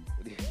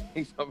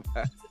 He's talking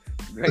about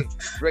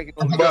drinking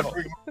on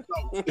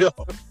the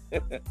job.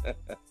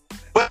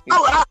 But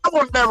I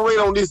want to elaborate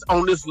on this a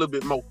little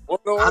bit more.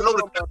 I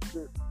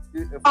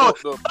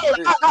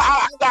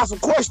got some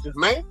questions,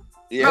 man.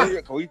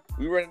 Yeah, we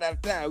running out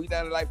of time. We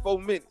down to like 4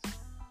 minutes.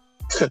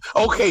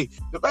 Okay,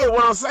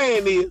 what I'm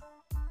saying is,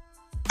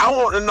 I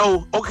want to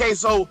know. Okay,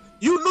 so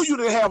you knew you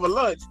didn't have a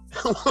lunch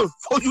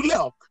before you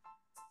left.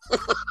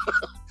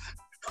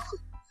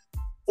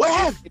 What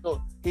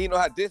happened? He know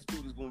how this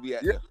dude is gonna be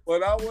at. Yeah,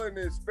 but I wasn't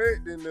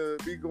expecting to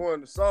be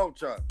going to Salt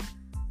Chop.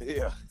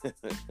 Yeah.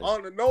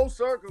 Under no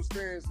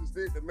circumstances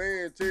did the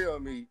man tell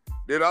me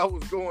that I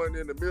was going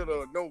in the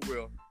middle of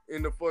nowhere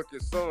in the fucking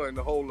sun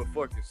to hold the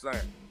fucking sign.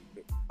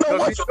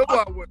 Because he knew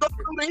I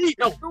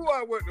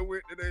wouldn't have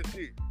went to that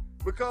shit.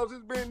 Because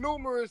it's been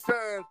numerous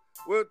times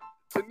where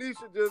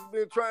Tanisha just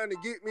been trying to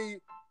get me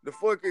to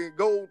fucking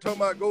go to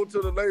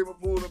the labor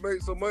pool to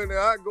make some money.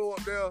 I go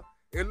up there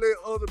and let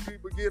other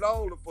people get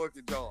all the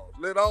fucking jobs.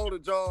 Let all the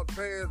jobs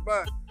pass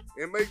by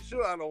and make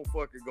sure I don't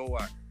fucking go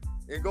out.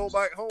 And go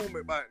back home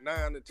at about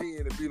 9 to 10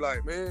 and be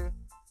like, man,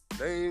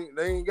 they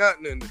ain't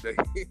got nothing today.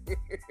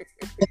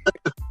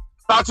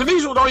 Now,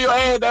 Tanisha was on your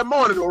ass that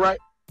morning, though, right?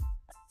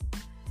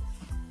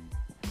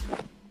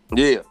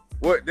 Yeah.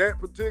 What, that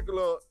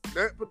particular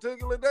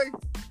day?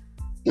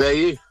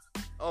 Yeah.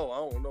 Oh, I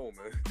don't know,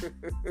 man.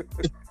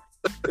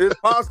 It's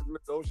possible,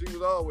 though. She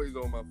was always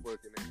on my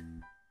fucking ass.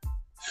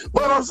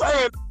 But I'm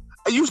saying,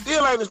 you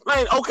still ain't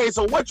explained. Okay,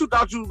 so what you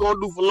thought you was going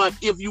to do for lunch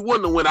if you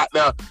wouldn't have went out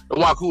there to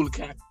Waukulla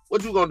County?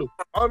 What you gonna do?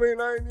 I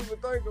mean, I ain't even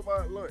think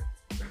about lunch.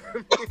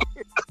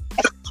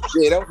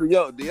 Yeah, that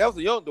was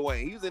a young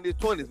Dwayne. He was in his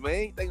 20s, man.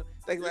 He ain't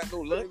think about no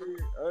lunch.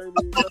 I ain't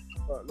even think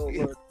about no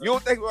lunch. You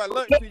don't think about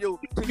lunch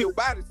till your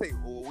body say,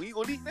 "Oh, we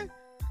gonna eat that?"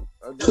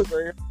 I just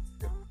saying.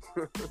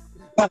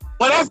 But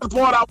that's the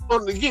point I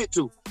wanted to get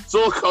to.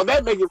 So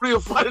that make it real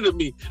funny to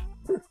me.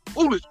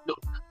 Foolish.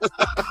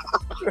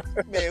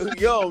 Man, we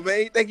young, man.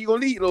 You think you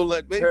gonna eat no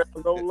lunch, man?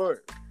 No lunch.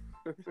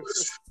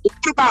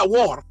 What about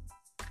water?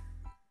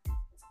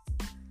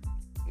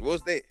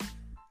 What's that?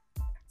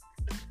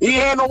 He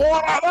had no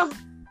water out there?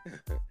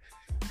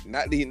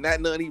 Not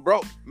none he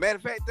brought. Matter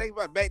of fact, think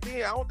about it, back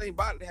then, I don't think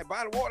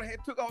bottled water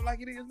had took off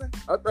like it is now.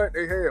 I think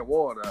they had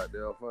water out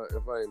there,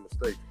 if I ain't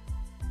mistaken.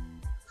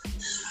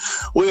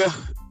 Well,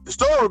 the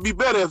story would be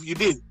better if you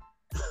didn't.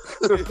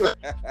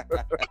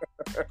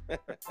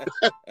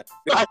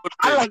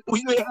 I like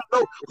when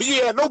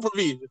you had no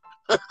provision.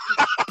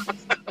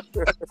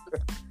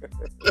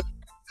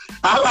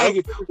 I like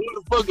it when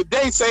the fucking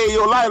day save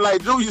your life,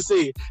 like Julia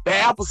said. The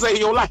apple save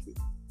your life.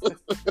 There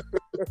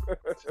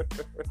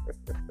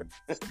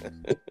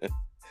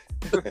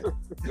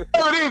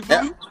it is,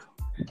 Julia.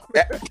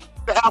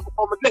 The apple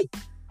on the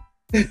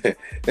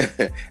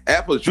day.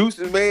 Apple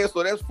juices, man.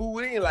 So that's food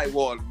in like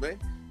water, man.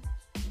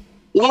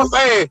 You know what I'm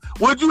saying?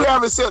 Would you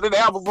have accepted the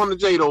apple from the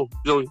J though,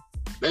 Julia?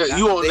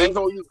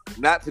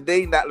 Not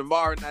today, not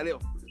tomorrow, not ever.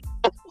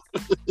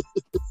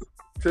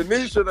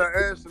 Tanisha done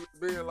actually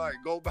being like,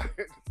 go back.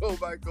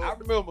 I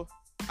remember.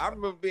 I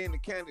remember being in the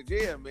county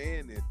jail,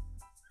 man, and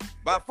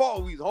by far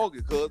we was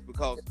hungry,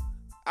 because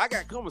I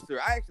got commissary.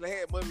 I actually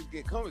had money to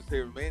get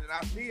commissary, man, and I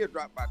still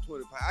dropped by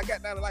 20 pounds. I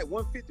got down to like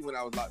 150 when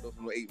I was locked up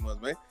for 8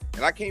 months, man.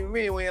 And I came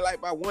in weighing like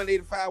about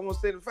 185,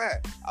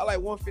 175. I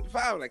like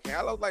 155 when I came.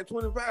 I lost like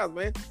 20 pounds,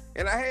 man.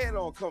 And I had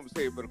on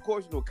commissary, but of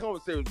course,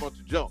 commissary was a bunch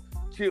of junk,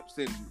 chips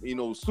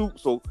and, soup.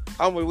 So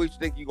how much weight you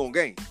think you gonna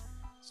gain?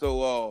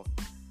 So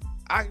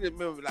I can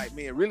remember, like,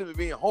 man, really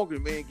being hungry,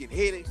 man, getting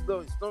headaches,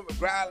 stomach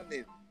growling,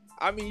 and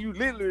I mean, you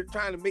literally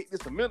trying to make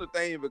this a mental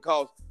thing,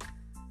 because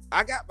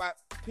I got about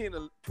 10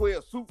 or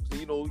 12 soups,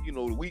 and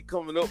the week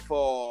coming up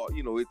for,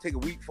 it take a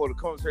week for the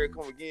commissary to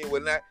come again,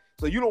 whatnot.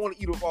 So you don't want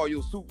to eat up all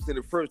your soups in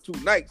the first 2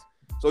 nights.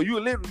 So you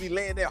literally be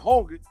laying there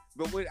hungry,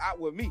 but out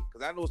with me,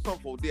 because I know some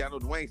folks did. I know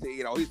Dwayne said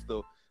he ate all his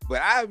stuff,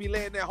 but I be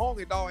laying there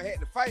hungry, dog. I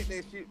had to fight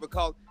that shit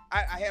because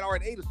I had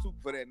already ate a soup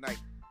for that night,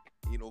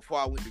 before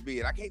I went to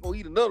bed. I can't go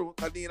eat another one,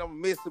 because then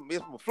I'm mess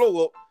my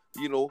flow up,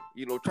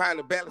 trying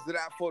to balance it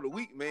out for the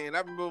week, man. I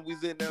remember we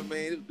was in there,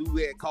 man. This dude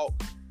had caught.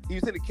 He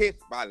was in the case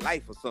by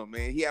life or something,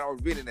 man. He had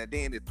already been in that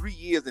damn 3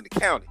 years in the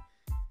county.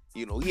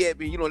 He had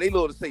been, they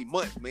love to say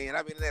months, man.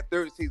 I've been in that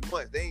 36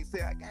 months. They ain't say,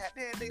 God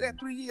damn, they that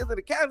 3 years in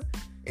the county.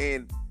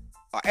 And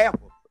an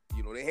apple,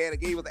 they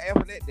gave us an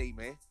apple that day,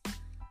 man.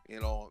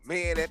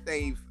 Man, that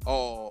thing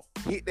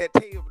hit that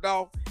table,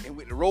 dog, and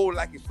went to roll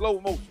like in slow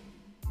motion.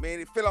 Man,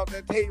 it fell off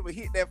that table,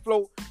 hit that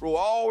floor, rolled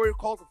all the way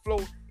across the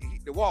floor, and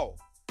hit the wall.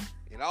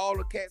 And all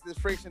the cats that's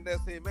fresh in there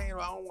saying, man,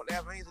 I don't want the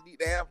apple. I ain't to eat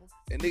the apple.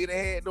 That nigga that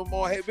had no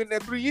more, had been there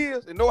 3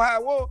 years and know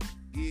how it was.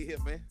 Yeah, here,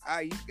 man.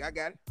 I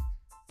got it.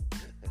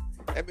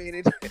 that man,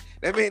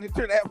 it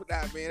turned the apple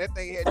down, man. That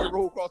thing had to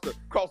roll across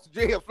the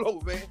jail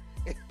floor, man.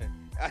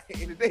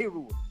 In the day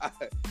room.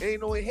 There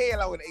ain't no in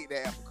hell I would have ate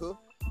that apple, cuz.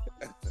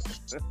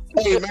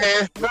 Hey,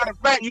 man. Matter of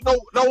fact, you know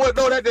what?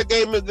 No, that just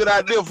gave me a good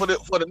idea for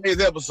the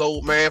next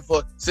episode, man.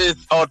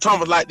 Since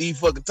Thomas like these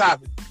fucking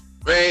topics,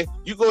 man.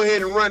 You go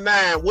ahead and run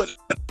down what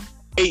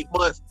 8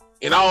 months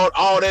and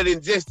all that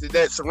ingested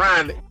that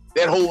surrounded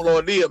that whole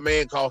ordeal,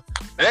 man. Cause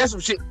that's some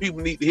shit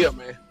people need to hear,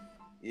 man.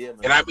 Yeah, man.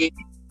 And I mean,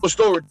 a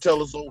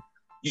storyteller, so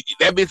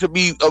that bitch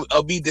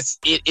will be this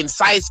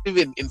incisive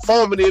and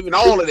informative and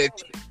all of that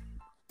shit.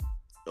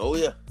 Oh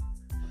yeah.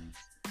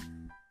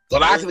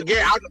 So I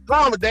can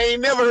promise they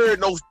ain't never heard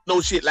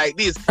no shit like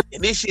this,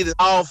 and this shit is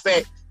all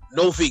fact,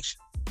 no fiction.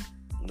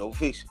 No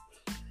fiction.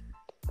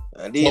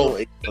 And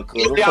then them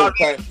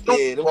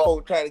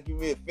folks try to give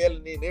me a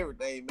felony and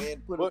everything,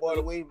 man. Put it all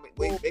away,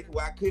 make it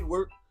where I couldn't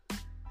work.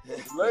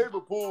 Labor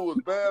pool was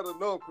bad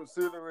enough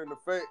considering the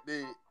fact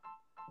that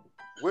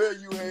where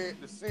you had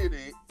to sit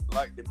at,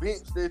 like the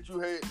bench that you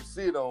had to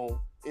sit on,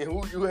 and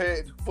who you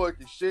had to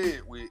fucking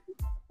shed with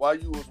while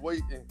you was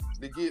waiting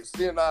to get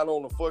sent out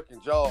on the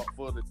fucking job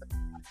for the day.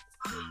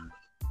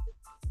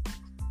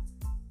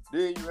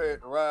 Then you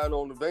had to ride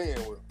on the van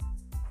with them.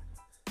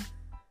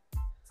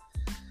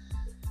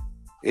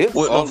 Yeah,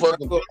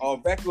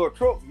 on back of a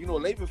truck,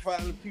 they been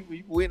finding people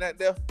you went out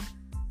there.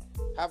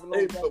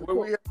 When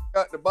we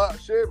got the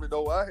box Chevy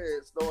though, I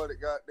had started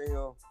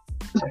goddamn.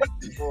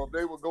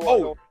 They were going.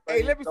 Oh,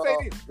 hey, let me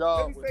say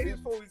this.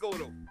 Before we go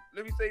though.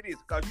 Let me say this,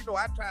 cause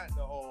I tried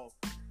to,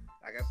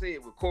 like I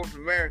said, with corporate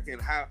America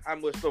and how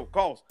much stuff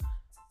costs.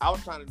 I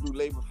was trying to do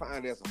labor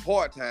find as a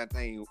part-time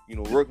thing,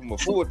 working my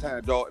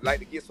full-time job, like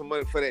to get some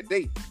money for that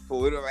day for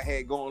whatever I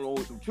had going on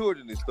with some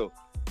children and stuff.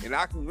 And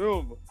I can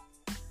remember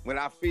when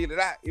I filled it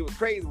out, it was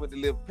crazy with the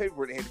little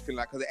paper they had to fill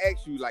out, because they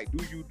asked you, like,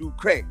 do you do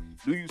crack?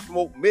 Do you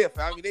smoke meth?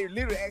 I mean, they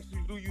literally asked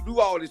you, do you do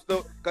all this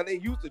stuff? Because they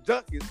used to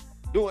junkies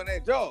doing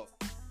that job.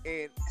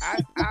 And I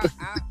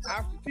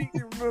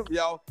strategically remember,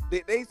 y'all,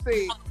 that they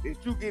said that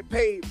you get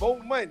paid more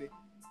money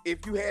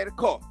if you had a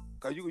car,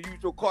 because you can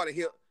use your car to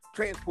help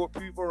transport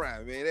people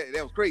around, man.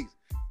 That was crazy.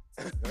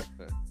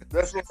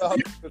 That's what I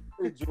was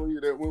saying, Junior,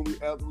 that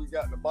after we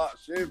got the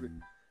box Chevy,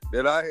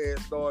 that I had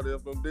started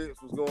if them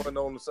dicks was going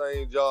on the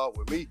same job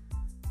with me,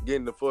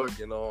 getting the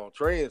fucking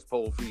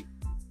transport fee.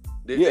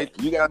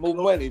 You got more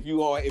money if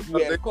you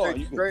had a car.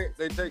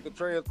 They take a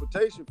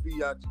transportation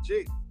fee out your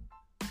check.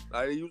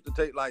 Like they used to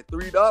take like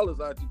 $3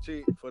 out your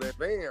check for that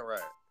van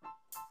ride.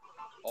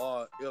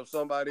 Or if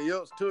somebody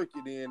else took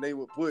it, then they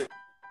would put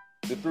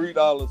the $3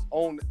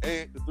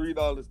 add the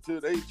 $3 to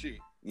their check.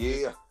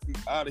 Yeah.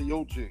 Out of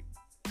your check.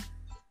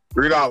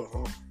 $3,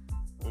 huh?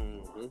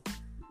 Mm-hmm.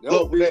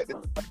 Look, that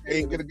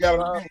ain't get a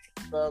gallon.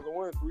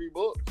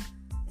 $3.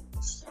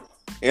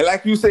 And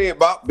like you said,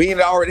 Bob, being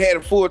that I already had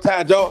a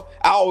full-time job,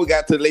 I always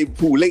got to the labor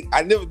pool late.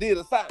 I never did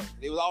a sign.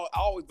 It was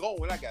always gone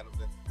when I got up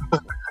there.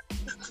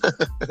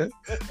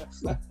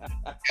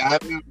 I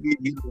never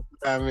did get a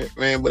sign,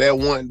 man, but that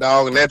one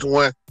dog, and that's the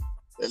one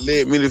that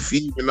led me to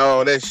feed and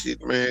all that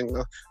shit, man.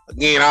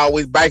 Again, I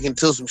always back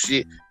into some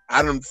shit.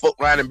 I done fuck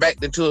riding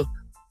back into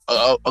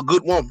a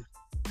good woman.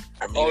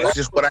 I mean, that's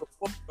just what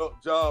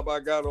job I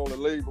got on the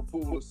labor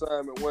pool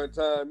assignment one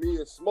time. Me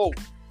and Smoke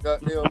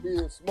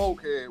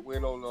had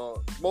went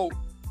on Smoke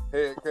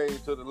had came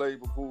to the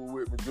labor pool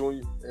with me,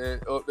 Junior,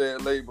 and up there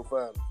at Labor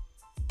Finals.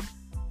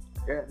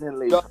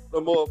 The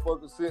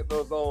motherfucker sent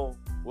us on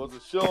was a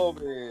shove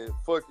and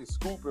fucking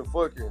scooping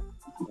fucking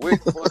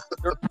wet fucking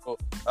dirt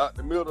out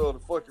the middle of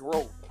the fucking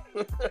road.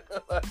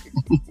 Like,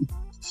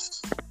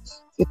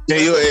 yeah,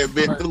 you ain't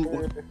been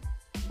through.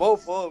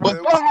 Both of them. But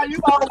Man, how you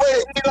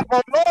always end up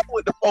on love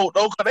with the folk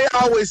though? Cause they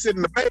always sit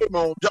in the pavement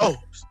on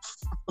jobs.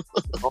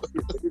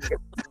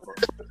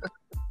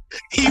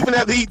 Even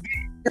after he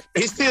did,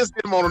 they still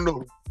sit him on the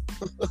noodle.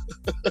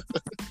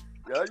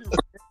 Yeah,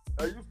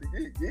 I used to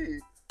get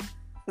gigs.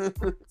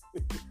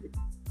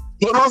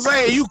 But I'm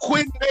saying, you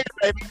quit there,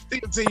 baby,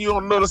 still send you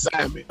on another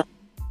assignment.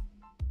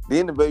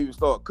 Then the baby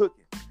start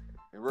cooking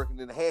and working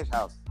in the hash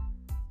house.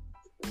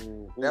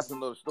 Mm-hmm. That's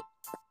another story.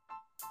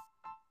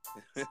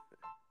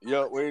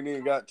 Yeah, we ain't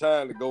even got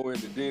time to go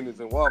into Denny's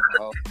and Waffle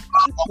House.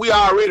 We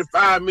already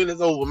 5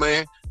 minutes over,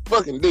 man.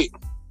 Fucking dick.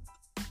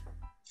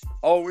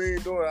 Oh, we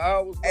ain't doing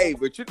hours? Hey,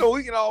 but you know,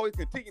 we can always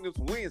continue this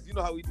wins. You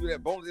know how we do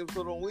that bonus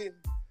episode on wins?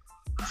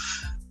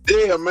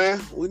 Yeah,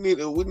 man. We need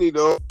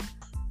to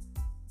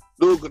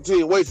do a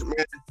continuation,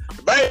 man.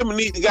 The baby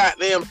need to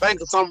goddamn think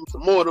of some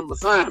more of them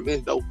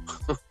assignments, though.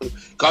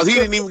 Cause he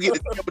didn't even get to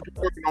tell what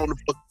you're working on the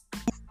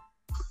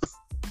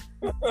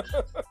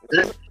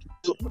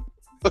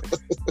fucking.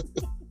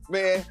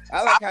 Man,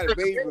 I like how the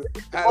baby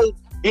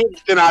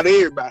Interesting out of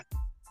everybody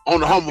on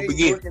the humble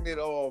beginning. Working at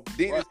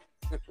Dennis.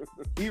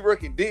 He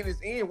working Dennis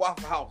and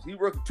Waffle House. He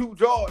working 2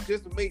 jobs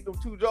just to make them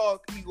 2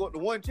 jobs. He go up to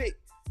 1 check.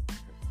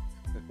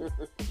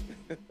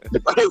 The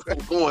baby was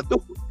going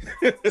through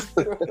it.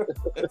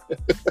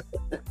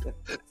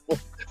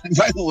 The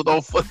baby was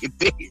on fucking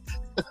dead.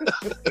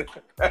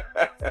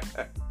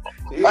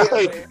 Yeah, I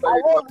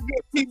want to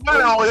get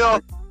T-Money on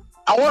here.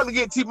 I want to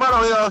get T-Money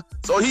on here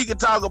so he can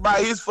talk about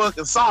his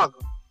fucking soccer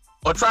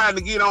or trying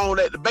to get on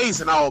at the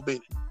base and all,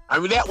 baby. I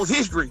mean, that was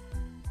his dream.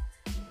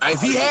 If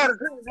he had a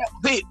dream, that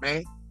was it,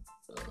 man.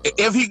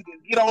 If he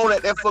could get on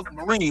at that fucking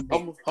Marine,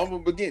 humble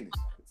beginnings.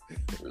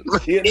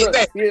 He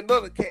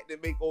another cat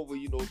that make over,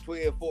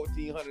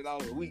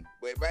 $1,200-$1,400 a week.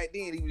 But back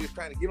then, he was just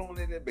trying to get on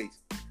in that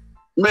base.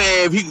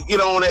 Man, if he could get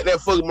on at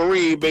that fucking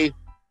Marine base,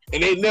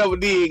 and they never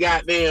did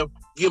goddamn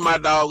give my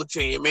dog a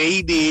chance, man.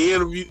 He did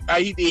interview,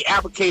 he did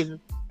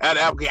application after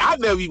application. I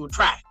never even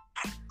tried,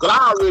 because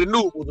I already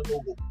knew it was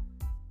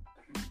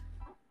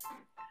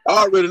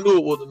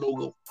a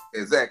no-go.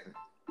 Exactly.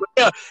 But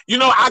yeah,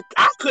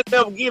 I could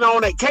never get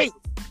on that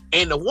cable.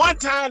 And the one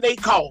time they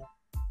called,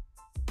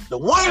 I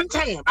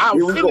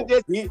was feeling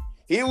that.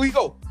 Here we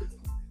go.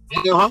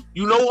 You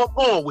know what I'm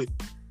going with.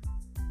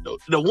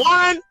 The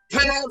one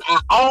time I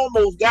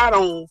almost got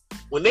on,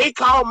 when they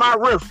called my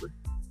referee,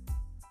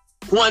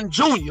 one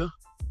junior,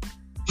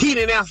 he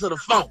didn't answer the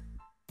phone.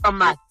 I'm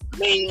like,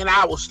 man,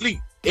 I was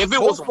asleep. If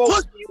it was a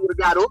pussy, you would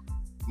have got up.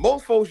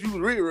 Most folks use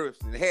real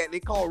references. They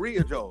call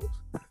real jobs.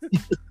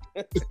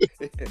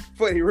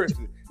 Funny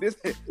references.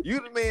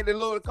 You the man that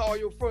love to call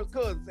your first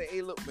cousin and say,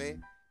 hey, look,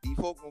 man, these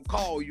folks gonna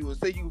call you and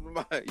say you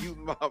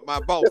my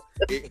boss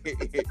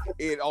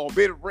and on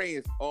Better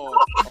Brands on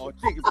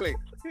Chicken Plate.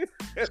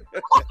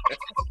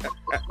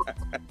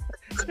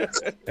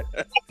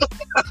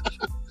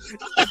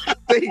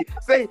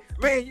 say,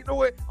 man, you know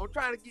what? I'm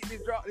trying to get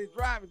this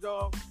driving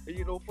job,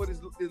 and for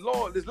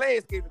this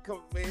landscaping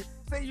company, man.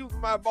 Say you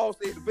my boss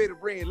at the Better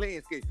Brand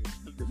Landscaping.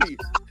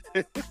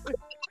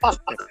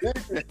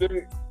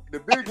 The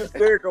biggest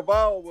thing of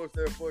all was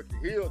that fucking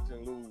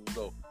Hilton lose,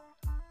 though.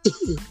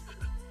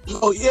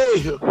 Oh yeah,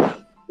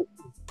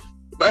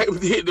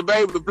 the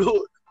baby blew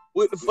it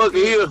with the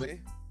fucking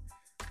Hilton.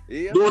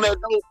 Yeah, doing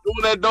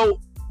that dope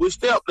with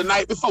Step the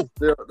night before.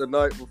 Step the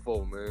night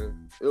before,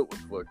 man. It was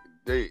fucking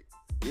dead.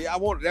 Yeah, I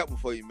wanted that one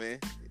for you, man.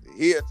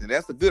 Hilton,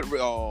 that's a good.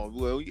 Well,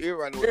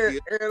 everybody knows.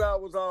 And I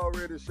was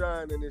already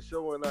shining and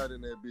showing out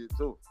in that bit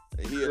too.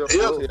 I've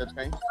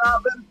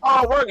been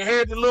hard working,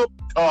 had the little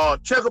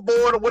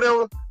checkerboard or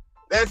whatever.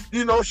 That's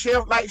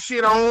chef like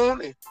shit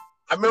on. And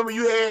I remember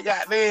you had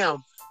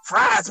goddamn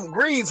fried some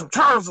greens, some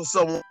turnips or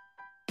something.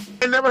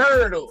 I never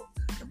heard of.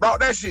 And brought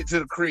that shit to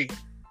the crib.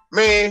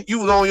 Man, you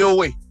was on your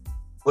way.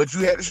 But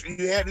you had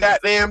to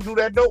goddamn do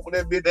that dope with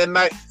that bit that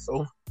night.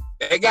 So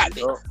they got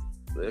that.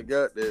 They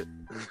got that.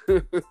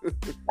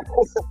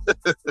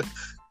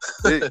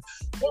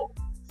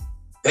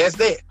 That's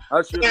that.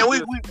 Man,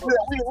 we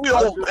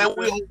over, and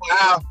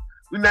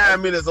we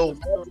 9 minutes over.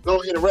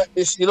 Go ahead and wrap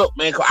this shit up,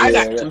 man. Cause I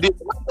got some dick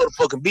in my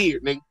motherfucking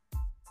beard, nigga.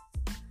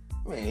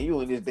 Man,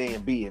 you in this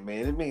damn beard,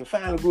 man. This man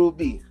finally grew a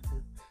beard.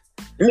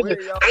 I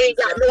ain't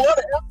got no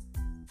other help.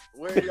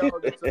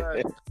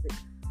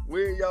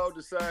 When y'all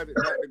decided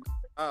not to go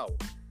an hour?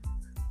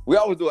 We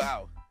always do an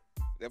hour.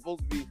 That's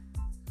supposed to be.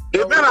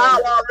 It's been an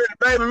hour already,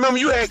 baby. Remember,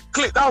 you had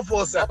clicked off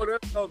for a second. Oh,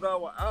 that's because I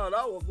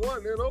was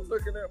wondering. I'm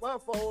looking at my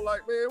phone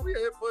like, man, we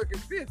had fucking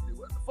 50.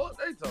 What the fuck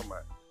they talking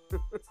about?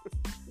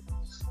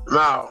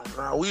 No,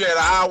 we had an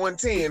hour and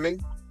 10,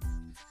 nigga.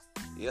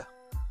 Yeah.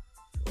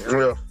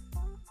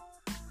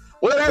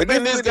 Well, that's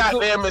been this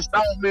goddamn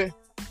installment.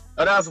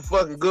 Oh, that was a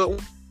fucking good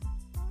one.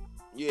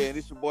 Yeah,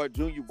 this your boy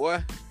Junior,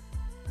 boy.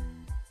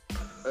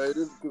 Hey, this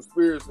is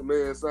Conspiracy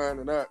Man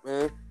signing out,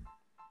 man.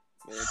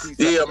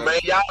 Yeah, man.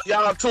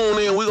 Y'all tune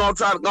in. We're gonna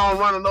try to go and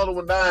run another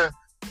one down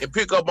and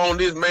pick up on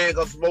this, man,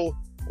 because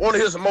want to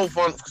hear some more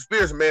fun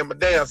conspiracy, man, my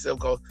damn self,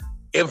 because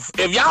if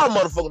y'all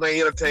motherfuckers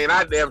ain't entertained,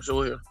 I damn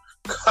sure here.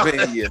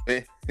 Man, yeah,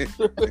 man.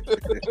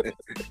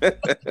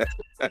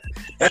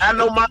 I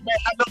know my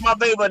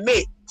baby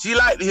Nick. She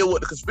like to hear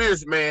what the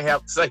conspiracy man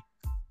have to say.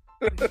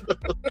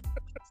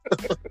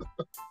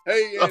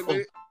 Hey, yeah,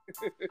 Nick.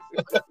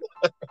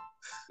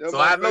 So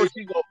I know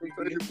she gonna be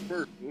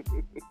first.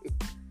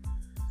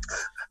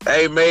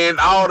 Hey, man,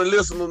 all the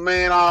listeners,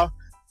 man,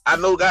 I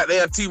know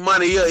goddamn T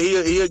Money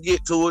he'll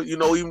get to it, you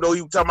know, even though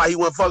he was talking about he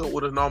wasn't fucking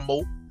with us no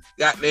more.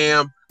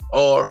 Goddamn,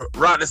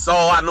 Rodney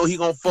Saul, I know he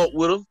gonna fuck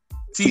with us.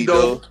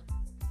 T-Dog.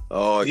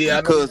 Oh,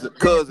 yeah,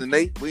 cousin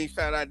Nate. We ain't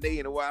shout out Nate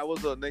in a while.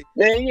 What's up, Nate?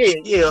 Man,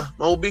 yeah.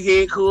 My old big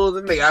head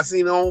cousin Nate. I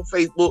seen her on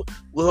Facebook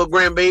with her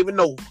grandbaby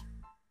Noah.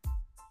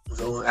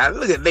 So I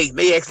look at Nate.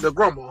 They actually a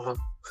grandma, huh?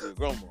 Yeah,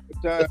 grandma.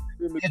 One time,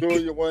 He's my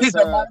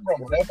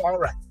grandma. That's all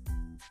right.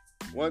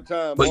 One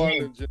time,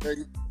 Marlon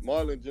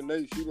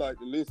Janae, she like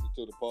to listen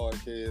to the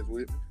podcast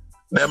with me.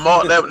 That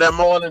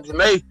Marlon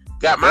Janae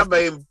got my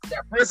baby,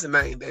 got Prince's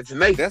name, that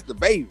Janae. That's the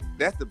baby.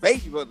 That's the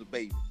baby for the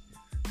baby.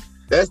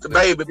 That's the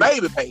baby.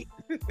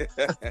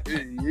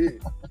 Yeah.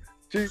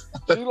 She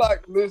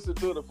like to listen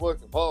to the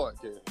fucking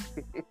podcast.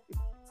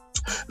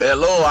 That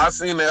Lord, I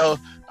seen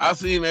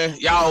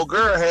that y'all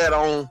girl had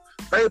on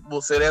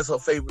Facebook said that's her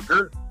favorite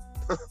girl.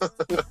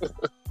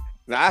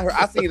 Now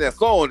I seen that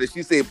song that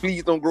she said,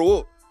 "Please don't grow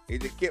up."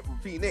 It just kept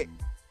repeating that.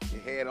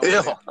 It had on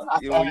that.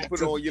 You know, you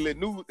put it on your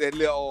little news, that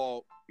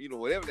little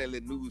whatever that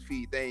little news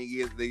feed thing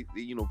is, they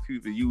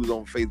people use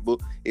on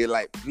Facebook. It's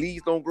like,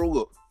 please don't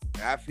grow up.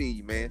 I feel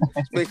you, man.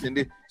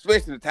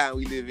 Especially the time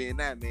we live in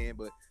now, man.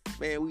 But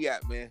man, we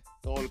got, man,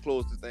 the only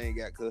closest thing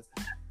got, cuz.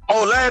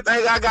 Oh, last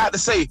thing I got to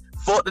say,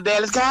 fuck the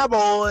Dallas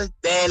Cowboys.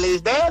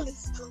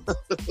 Dallas.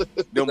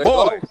 Them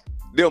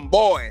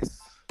boys.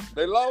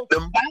 They lost.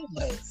 Them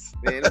boys.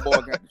 Man, them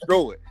boys got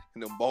destroyed.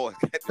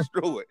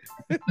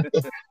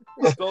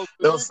 So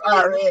them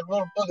sorry ass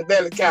motherfucking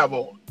Dallas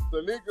Cowboys.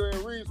 Tanika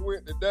and Reese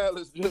went to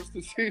Dallas just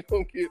to see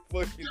them get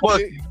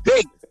fucking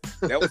dick.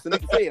 That was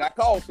Tanika said. I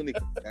called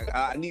Tanika.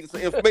 I needed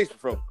some information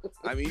from her.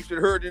 I mean, you should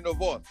have heard it in her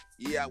voice.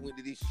 Yeah, I went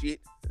to this shit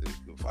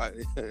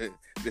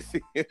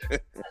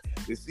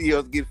to see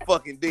us get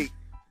fucking dick.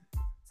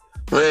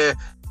 Man,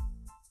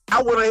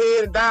 I went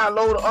ahead and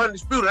downloaded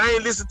Undisputed. I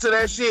ain't listened to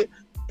that shit.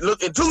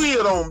 Look, in 2 years,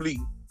 I don't believe.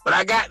 But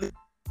I got this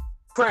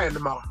crying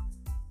tomorrow.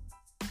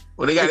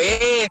 When they got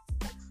the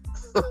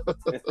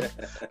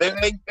they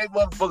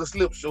motherfucking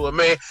slip short,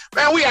 man.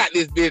 Man, we out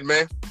this bitch,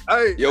 man.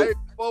 Hey,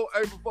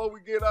 before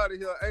we get out of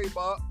here, hey,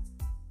 Bob.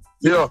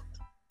 Yeah.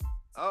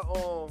 I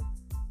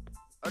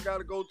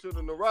gotta go to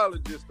the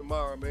neurologist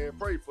tomorrow, man.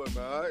 Pray for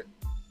me, all right?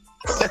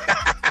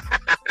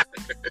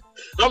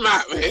 I'm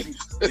out, man.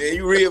 Yeah,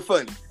 you real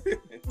funny.